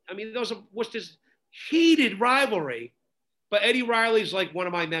 and I mean, those are Worcester's heated rivalry, but Eddie Riley's like one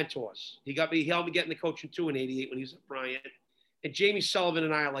of my mentors. He helped me get in the coaching too in '88 when he was at Bryant. And Jamie Sullivan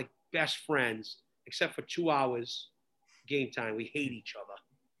and I are like best friends, except for 2 hours game time. We hate each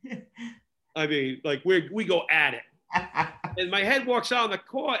other. I mean, like we go at it. And my head walks out on the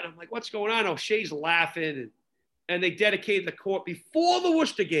court, and I'm like, what's going on? O'Shea's laughing, and they dedicated the court before the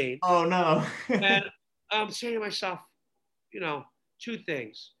Worcester game. Oh, no. And I'm saying to myself, you know, two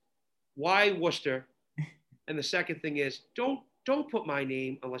things. Why Worcester? And the second thing is, don't put my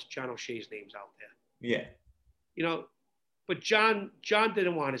name unless John O'Shea's name's out there. Yeah. You know, but John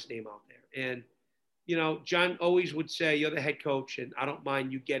didn't want his name out there. And, you know, John always would say, you're the head coach, and I don't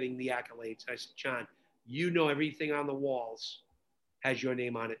mind you getting the accolades. I said, John, you know everything on the walls has your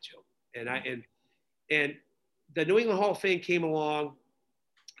name on it too. And the New England Hall of Fame came along.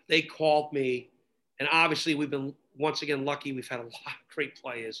 They called me. And obviously we've been, once again, lucky. We've had a lot of great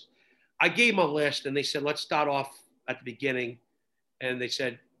players. I gave them a list, and they said, let's start off at the beginning. And they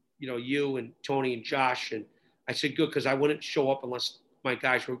said, you know, you and Tony and Josh. And I said, good, because I wouldn't show up unless my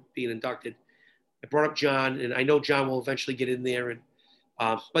guys were being inducted. I brought up John, and I know John will eventually get in there. And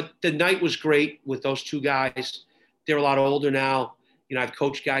but the night was great with those two guys. They're a lot older now. You know, I've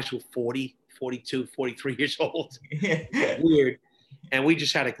coached guys who are 40, 42, 43 years old. Weird. And we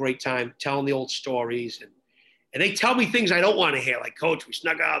just had a great time telling the old stories. And they tell me things I don't want to hear, like, Coach, we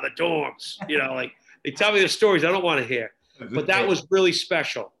snuck out of the dorms. You know, like they tell me the stories I don't want to hear. But that was really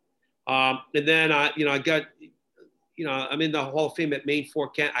special. And then, you know, I got, you know, I'm in the Hall of Fame at Maine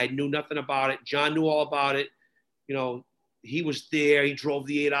Fort Kent. I knew nothing about it. John knew all about it. You know, he was there. He drove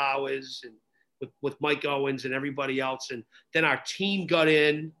the 8 hours and with Mike Owens and everybody else. And then our team got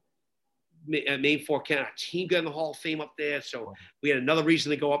in at Maine Fort Kent. Our team got in the Hall of Fame up there. So we had another reason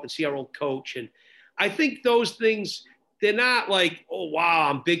to go up and see our old coach. And I think those things, they're not like, oh, wow,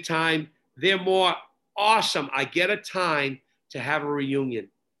 I'm big time. They're more awesome. I get a time to have a reunion.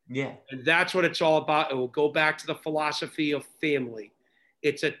 Yeah. And that's what it's all about. It will go back to the philosophy of family.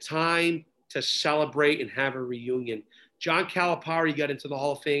 It's a time to celebrate and have a reunion. John Calipari got into the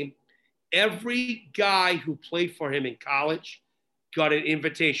Hall of Fame. Every guy who played for him in college got an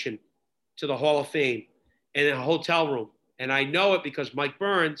invitation to the Hall of Fame in a hotel room. And I know it because Mike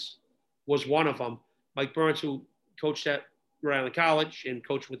Burns was one of them. Mike Burns, who coached at Rhode Island College and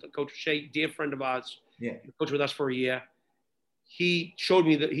coached with Coach Shea, dear friend of ours, coached with us for a year. He showed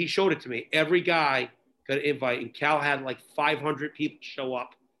it to me. Every guy got an invite, and Cal had like 500 people show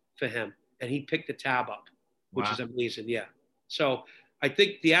up for him, and he picked the tab up, which is amazing. Yeah. So I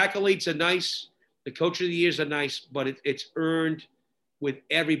think the accolades are nice. The coach of the years are nice, but it's earned with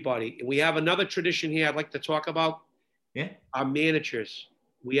everybody. And we have another tradition here I'd like to talk about. Yeah. Our managers.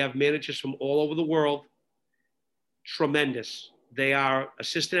 We have managers from all over the world. Tremendous. They are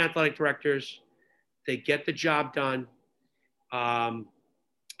assistant athletic directors. They get the job done.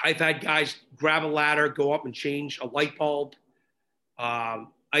 I've had guys grab a ladder, go up and change a light bulb. I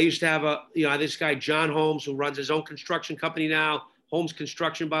used to have this guy, John Holmes, who runs his own construction company now. Holmes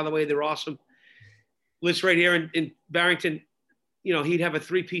Construction, by the way, they're awesome. Lives right here in Barrington. He'd have a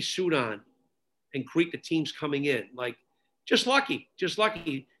 3-piece suit on and greet the teams coming in. Like, just lucky.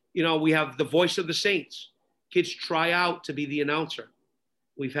 We have the voice of the Saints. Kids try out to be the announcer.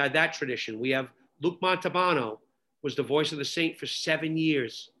 We've had that tradition. We have Luke Montalbano was the voice of the Saint for 7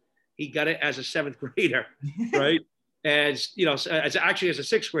 years. He got it as a 7th grader, right? As a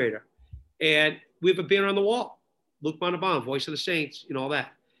 6th grader. And we have a banner on the wall. Luke Montalbano, voice of the Saints, all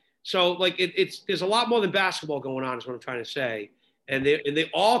that. So like there's a lot more than basketball going on is what I'm trying to say. And they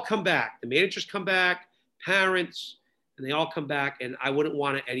all come back. The managers come back, parents, and they all come back. And I wouldn't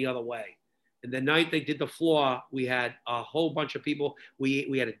want it any other way. And the night they did the floor, we had a whole bunch of people.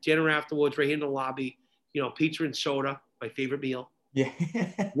 We had a dinner afterwards right here in the lobby, pizza and soda, my favorite meal. Yeah.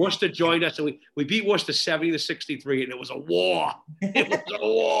 Worcester joined us, and we beat Worcester 70-63, and it was a war. It was a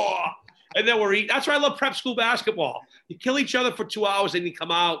war. And then we're eating. That's why I love prep school basketball. You kill each other for 2 hours, and you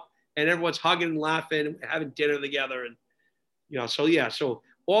come out, and everyone's hugging and laughing and having dinner together. And, so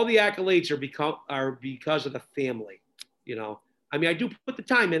all the accolades are because of the family, I do put the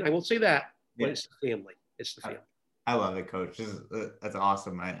time in. I won't say that, but it's the family. It's the family. I love it, Coach. That's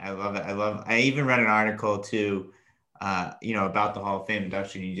awesome. I love it. I even read an article too, about the Hall of Fame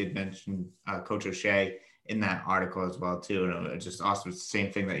induction. You did mention Coach O'Shea in that article as well too. And it's just awesome. It's the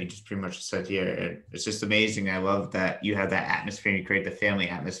same thing that you just pretty much said here. It's just amazing. I love that you have that atmosphere. You create the family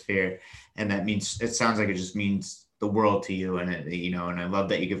atmosphere, and that means, it sounds like it just means the world to you. And and I love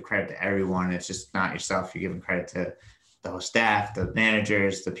that you give credit to everyone. It's just not yourself. You're giving credit to the whole staff, the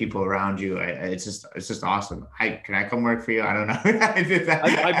managers, the people around you. It's just awesome. Can I come work for you? I don't know.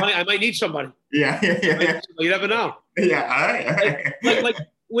 I might need somebody. Yeah. You never know. Yeah. All right. Like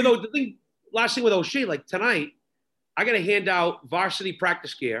with last thing with O'Shea, like tonight, I got to hand out varsity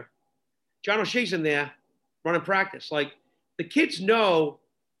practice gear. John O'Shea's in there running practice. Like, the kids know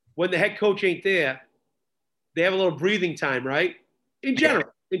when the head coach ain't there, they have a little breathing time, right? In general.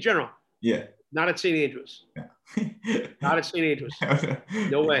 Yeah. Not at St. Andrews. Yeah. Not at St. Andrews.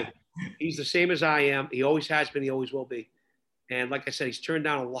 No way. He's the same as I am. He always has been. He always will be. And like I said, he's turned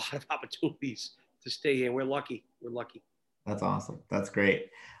down a lot of opportunities to stay here. We're lucky. That's awesome. That's great.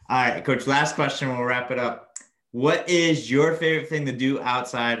 All right, Coach, last question. We'll wrap it up. What is your favorite thing to do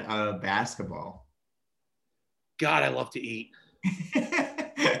outside of basketball? God, I love to eat.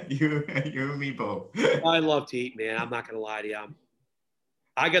 You and me both. I love to eat, man. I'm not going to lie to you.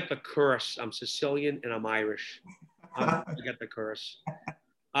 I got the curse. I'm Sicilian and I'm Irish. I got the curse.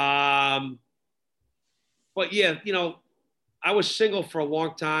 But yeah, I was single for a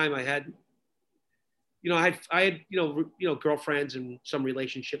long time. I had girlfriends and some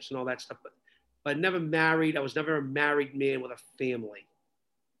relationships and all that stuff, but never married. I was never a married man with a family.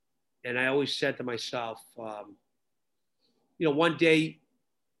 And I always said to myself, one day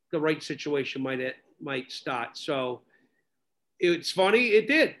the right situation might start. So it's funny, it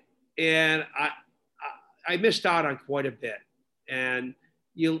did. And I missed out on quite a bit. And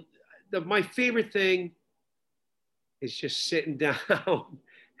my favorite thing is just sitting down,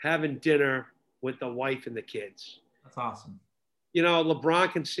 having dinner with the wife and the kids. That's awesome.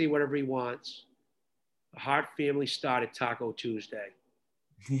 LeBron can see whatever he wants. The Hart family started Taco Tuesday.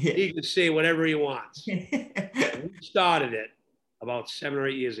 Yeah. He can say whatever he wants. We started it about 7 or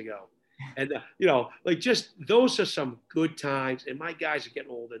 8 years ago. And, just those are some good times. And my guys are getting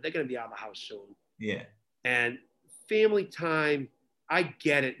older. They're going to be out of the house soon. Yeah. And family time, I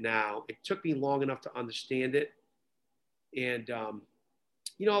get it now. It took me long enough to understand it. And,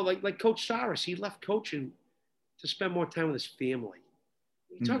 like Coach Saras, he left coaching to spend more time with his family.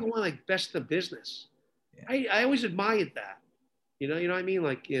 You're talking about like best in the business. Yeah. I always admired that. You know what I mean?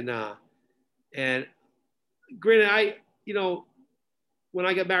 Like and granted, when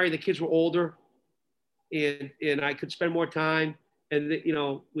I got married, the kids were older, and I could spend more time, and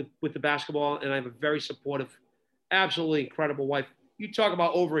with the basketball. And I have a very supportive, absolutely incredible wife. You talk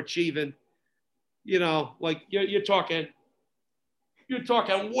about overachieving, like you're talking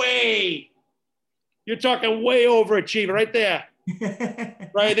way overachieving right there.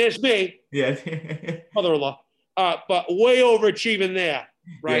 Right, there's me. Yeah. Mother-in-law. But way overachieving there.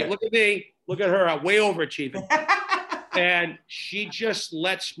 Right. Yeah. Look at me. Look at her. Way overachieving. And she just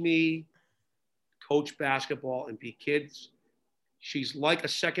lets me coach basketball and be kids. She's like a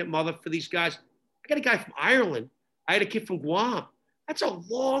second mother for these guys. I got a guy from Ireland. I had a kid from Guam. That's a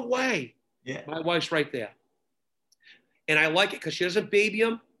long way. Yeah. My wife's right there. And I like it because she doesn't baby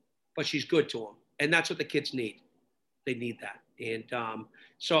them, but she's good to them. And that's what the kids need. They need that. And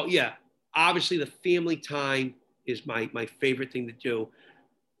so, yeah, obviously the family time is my favorite thing to do.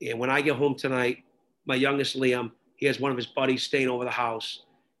 And when I get home tonight, my youngest Liam, he has one of his buddies staying over the house,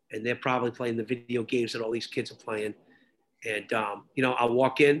 and they're probably playing the video games that all these kids are playing. And, I'll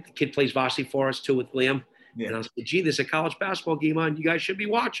walk in, the kid plays varsity for us too with Liam. Yeah. And I'll say, gee, there's a college basketball game on. You guys should be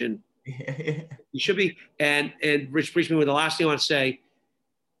watching. You should be. And Rich brings me with the last thing I want to say.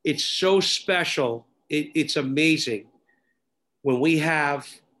 It's so special. It's amazing. When we have,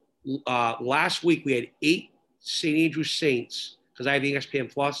 last week we had 8 St. Andrews Saints, because I have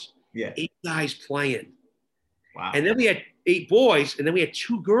ESPN Plus, 8 guys playing. Wow. And then we had 8 boys, and then we had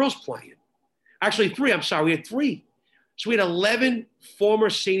 2 girls playing. Actually, 3, I'm sorry, we had 3. So we had 11 former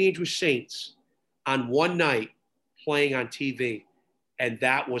St. Andrews Saints on one night playing on TV. And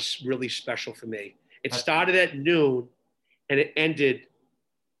that was really special for me. It started at noon, and it ended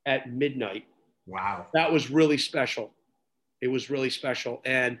at midnight. Wow. That was really special. It was really special.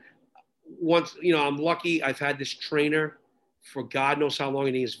 And once, I'm lucky I've had this trainer for God knows how long.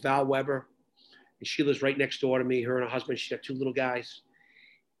 Her name is Val Weber. And she lives right next door to me, her and her husband. She's got 2 little guys.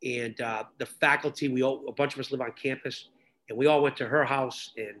 And the faculty, a bunch of us live on campus. And we all went to her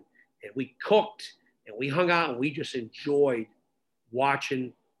house, and we cooked, and we hung out, and we just enjoyed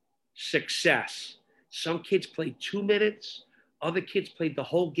watching success. Some kids played 2 minutes. Other kids played the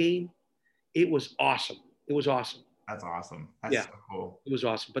whole game. It was awesome. It was awesome. That's awesome. That's so cool. It was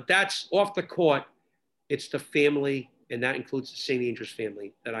awesome. But that's off the court. It's the family, and that includes the St. Andrews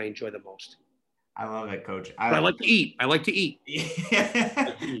family, that I enjoy the most. I love it, Coach. But I like to eat.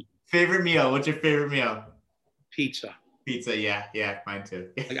 Yeah. Favorite meal? What's your favorite meal? Pizza. Pizza, yeah, mine too.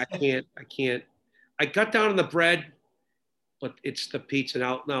 I can't. I cut down on the bread, but it's the pizza.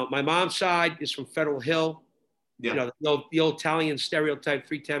 Now, my mom's side is from Federal Hill. Yeah. The old Italian stereotype,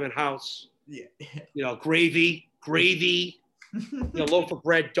 3-10 house. Yeah. Gravy, loaf of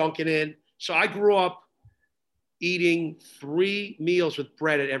bread dunking in. So I grew up eating 3 meals with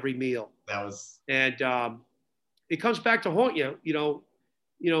bread at every meal. And it comes back to haunt you,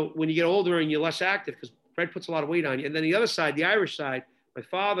 when you get older and you're less active, because bread puts a lot of weight on you. And then the other side, the Irish side, my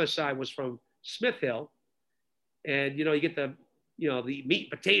father's side was from Smith Hill. And, you get the meat and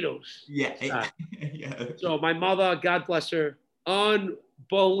potatoes. Yeah. So my mother, God bless her,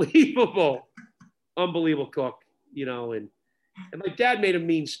 unbelievable cook, and my dad made a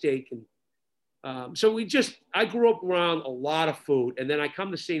mean steak. And so I grew up around a lot of food. And then I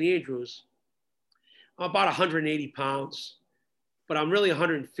come to St. Andrews, I'm about 180 pounds, but I'm really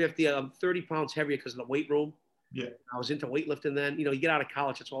 150. I'm 30 pounds heavier because of the weight room. Yeah. I was into weightlifting then. You get out of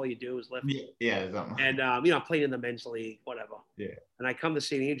college, that's all you do is lift. Yeah. And, I'm playing in the men's league, whatever. Yeah. And I come to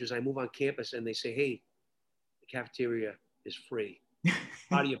St. Andrews, I move on campus, and they say, hey, the cafeteria is free.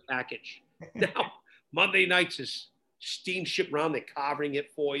 Out of your package. Now, Monday nights is steam shipped around. They're carving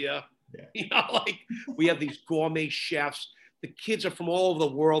it for you. Yeah. We have these gourmet chefs. The kids are from all over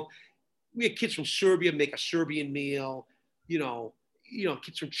the world. We have kids from Serbia make a Serbian meal.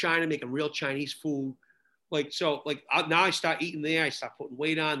 Kids from China making real Chinese food. Now I start eating there. I start putting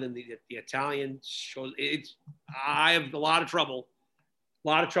weight on. Then the Italian shows. I have a lot of trouble.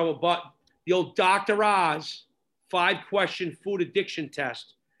 But the old Dr. Oz 5-question food addiction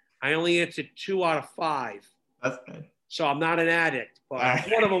test, I only answered 2 out of 5. That's good. So I'm not an addict.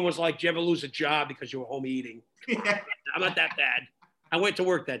 But one of them was like, "Did you ever lose a job because you were home eating?" I'm not that bad. I went to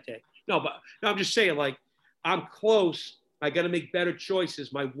work that day. No, I'm just saying, I'm close. I got to make better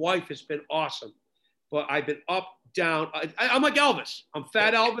choices. My wife has been awesome. But I've been up, down. I'm like Elvis. I'm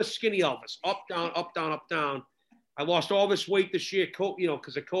fat Elvis, skinny Elvis. Up, down, up, down, up, down. I lost all this weight this year,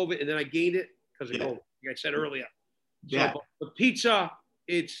 because of COVID, and then I gained it because of COVID, like I said earlier. So, the pizza,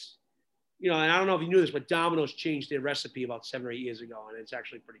 it's, and I don't know if you knew this, but Domino's changed their recipe about 7 or 8 years ago, and it's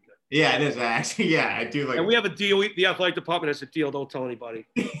actually pretty good. Yeah, it is actually. Yeah, I do like. And we have a deal. The athletic department has a deal. Don't tell anybody.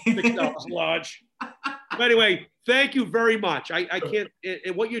 $6 large. But anyway, thank you very much. I can't,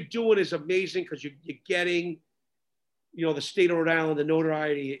 and what you're doing is amazing, because you're getting, the state of Rhode Island the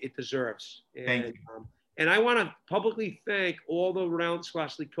notoriety it deserves. And, thank you. And I want to publicly thank all the Rhode Island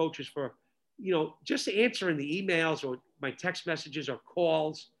Scholastic coaches for, just answering the emails or my text messages or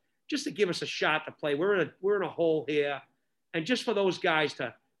calls, just to give us a shot to play. We're in a hole here, and just for those guys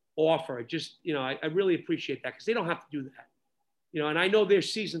to offer, I really appreciate that, because they don't have to do that. And I know their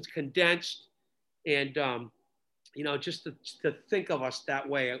season's condensed. And, just to think of us that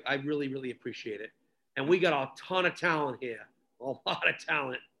way, I really, really appreciate it. And we got a ton of talent here, a lot of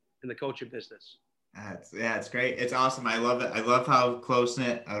talent in the coaching business. It's great. It's awesome. I love it. I love how close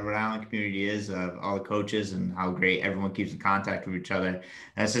knit a Rhode Island community is of all the coaches and how great everyone keeps in contact with each other.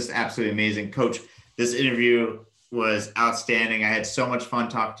 And it's just absolutely amazing. Coach, this interview was outstanding. I had so much fun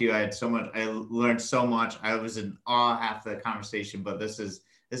talking to you. I learned so much. I was in awe half the conversation, but this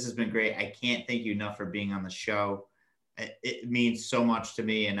has been great. I can't thank you enough for being on the show. It means so much to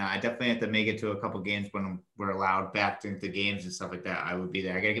me, and I definitely have to make it to a couple games when we're allowed back to the games and stuff like that. I would be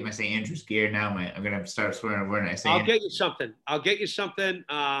there. I gotta get my St. Andrews gear now. I'm gonna start swearing when I say. I'll get you something.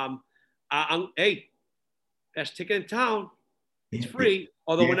 Hey, best ticket in town. It's free,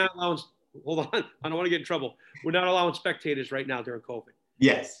 although we're not allowing. Hold on, I don't want to get in trouble. We're not allowing spectators right now during COVID.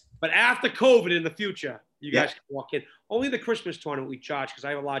 Yes, but after COVID in the future, you guys can walk in. Only the Christmas tournament we charge because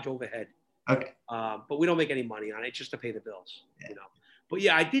I have a large overhead. Okay. But we don't make any money on it, just to pay the bills, you know. But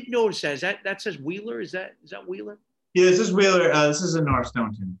yeah, I did notice that says Wheeler. Is that Wheeler? Yeah, this is Wheeler. This is in North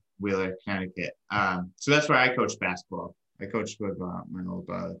Staunton, Wheeler, Connecticut. So that's where I coached basketball. I coached with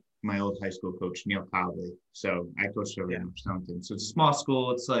my old high school coach Neil Cobley. So I coached over in North Staunton. So it's a small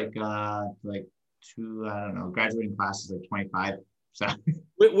school. It's like two, I don't know, graduating classes like 25. So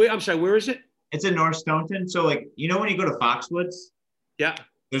I'm sorry, where is it? It's in North Staunton. So like, you know, when you go to Foxwoods, yeah,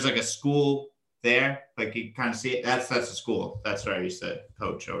 there's like a school there. Like you kind of see it. That's a school. That's where I used to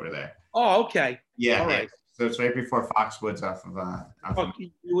coach over there. Oh, okay. Yeah. All right. So it's right before Foxwoods off of.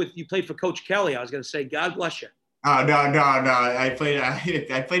 You played for Coach Kelly. I was going to say, God bless you. Oh no! I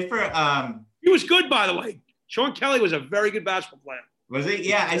played for. He was good, by the way. Sean Kelly was a very good basketball player. Was he?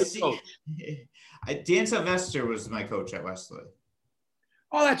 Yeah, I see. Dan Sylvester was my coach at Wesley.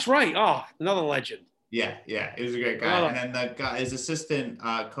 Oh, that's right. Oh, another legend. Yeah, he was a great guy. And then his assistant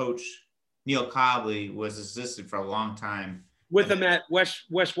coach Neil Cobley was assistant for a long time. With him at West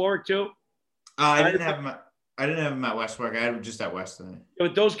Warwick too. I didn't have him at West Warwick. I had him just at Wesleyan.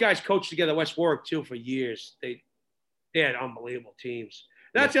 But those guys coached together at West Warwick too for years. They had unbelievable teams.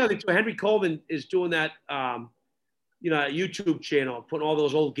 That's the other thing too. Henry Coleman is doing that, YouTube channel, putting all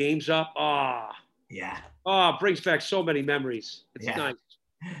those old games up. It brings back so many memories. It's nice.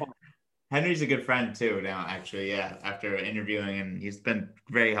 Henry's a good friend too now, actually. Yeah, after interviewing him, he's been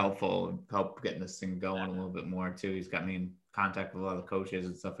very helpful, help getting this thing going a little bit more too. He's got me in contact with a lot of coaches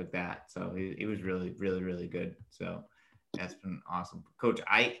and stuff like that. So he was really, really, really good. So that's been awesome. Coach,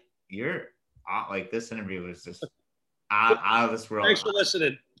 you're like, this interview was just out of this world. Thanks for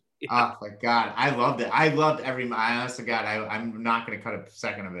listening. Oh my God. I loved it. I loved honest to God, I'm not going to cut a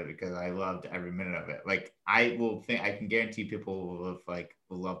second of it because I loved every minute of it. Like I can guarantee people will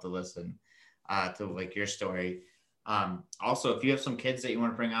love to listen to like your story. Also, if you have some kids that you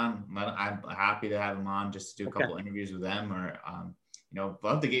want to bring on, I'm happy to have them on just to do a couple interviews with them, or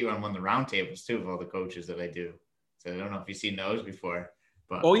love to get you on one of the round tables too of all the coaches that I do. So I don't know if you've seen those before,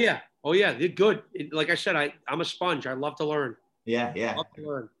 but oh yeah, they're good. Like I said, I'm a sponge. I love to learn. Yeah. Love to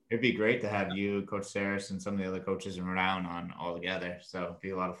learn. It'd be great to have you, Coach Saris, and some of the other coaches in Rhode Island on all together. So it'd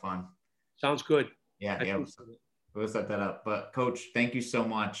be a lot of fun. Sounds good. Yeah. We'll set that up. But Coach, thank you so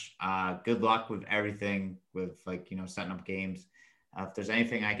much. Good luck with everything with setting up games. If there's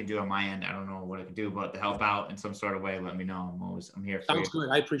anything I can do on my end, I don't know what I can do, but to help out in some sort of way, let me know. I'm here for you. Sounds good.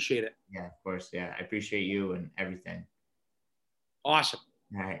 I appreciate it. Yeah, of course. Yeah. I appreciate you and everything. Awesome.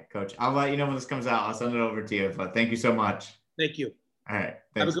 All right, Coach. I'll let you know when this comes out. I'll send it over to you. But thank you so much. Thank you. All right.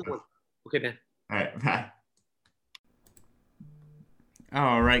 Thanks, have a good one. Okay, man. All right. Bye.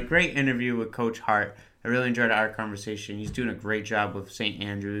 All right. Great interview with Coach Hart. I really enjoyed our conversation. He's doing a great job with St.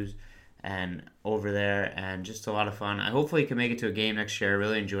 Andrews and over there, and just a lot of fun. I hopefully can make it to a game next year. I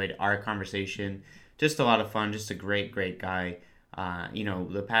really enjoyed our conversation. Just a lot of fun. Just a great guy.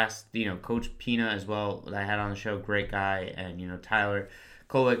 The past, Coach Pina as well that I had on the show, great guy, and Tyler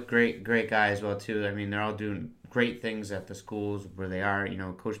Kolick, great guy as well too. I mean, they're all doing great things at the schools where they are.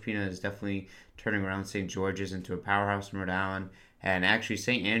 Coach Pina is definitely turning around St. George's into a powerhouse in Rhode Island, and actually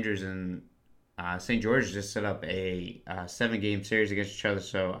St. Andrews and St. George just set up a 7-game series against each other.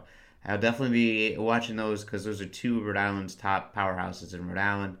 So I'll definitely be watching those because those are two of Rhode Island's top powerhouses in Rhode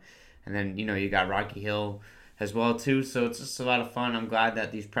Island. And then you got Rocky Hill as well too. So it's just a lot of fun. I'm glad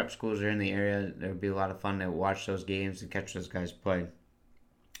that these prep schools are in the area. It'll be a lot of fun to watch those games and catch those guys play.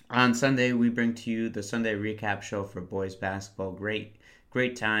 On Sunday, we bring to you the Sunday recap show for boys basketball.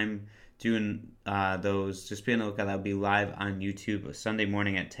 Great time doing those. Just be on the lookout. That'll be live on YouTube Sunday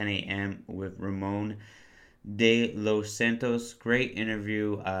morning at 10 a.m. with Ramon de los Santos. Great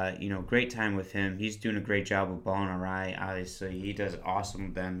interview. Great time with him. He's doing a great job with Ball and Awry. Obviously, he does awesome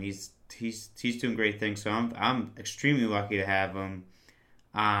with them. He's doing great things. So I'm extremely lucky to have him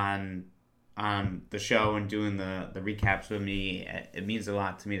on on the show and doing the recaps with me. It means a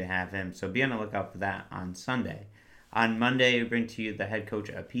lot to me to have him. So be on the lookout for that on Sunday. On Monday, we bring to you the head coach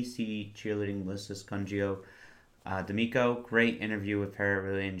of PC Cheerleading, Melissa Scungio D'Amico. Great interview with her.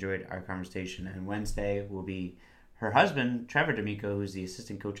 Really enjoyed our conversation. And Wednesday will be her husband, Trevor D'Amico, who's the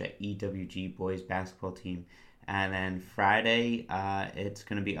assistant coach at EWG boys basketball team. And then Friday, it's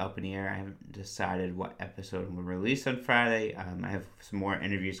going to be up in the air. I haven't decided what episode I'm going to release on Friday. I have some more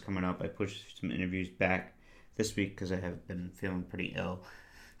interviews coming up. I pushed some interviews back this week because I have been feeling pretty ill.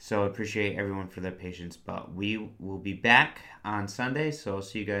 So I appreciate everyone for their patience. But we will be back on Sunday. So I'll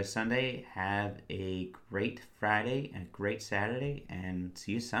see you guys Sunday. Have a great Friday and a great Saturday. And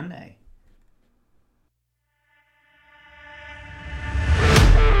see you Sunday.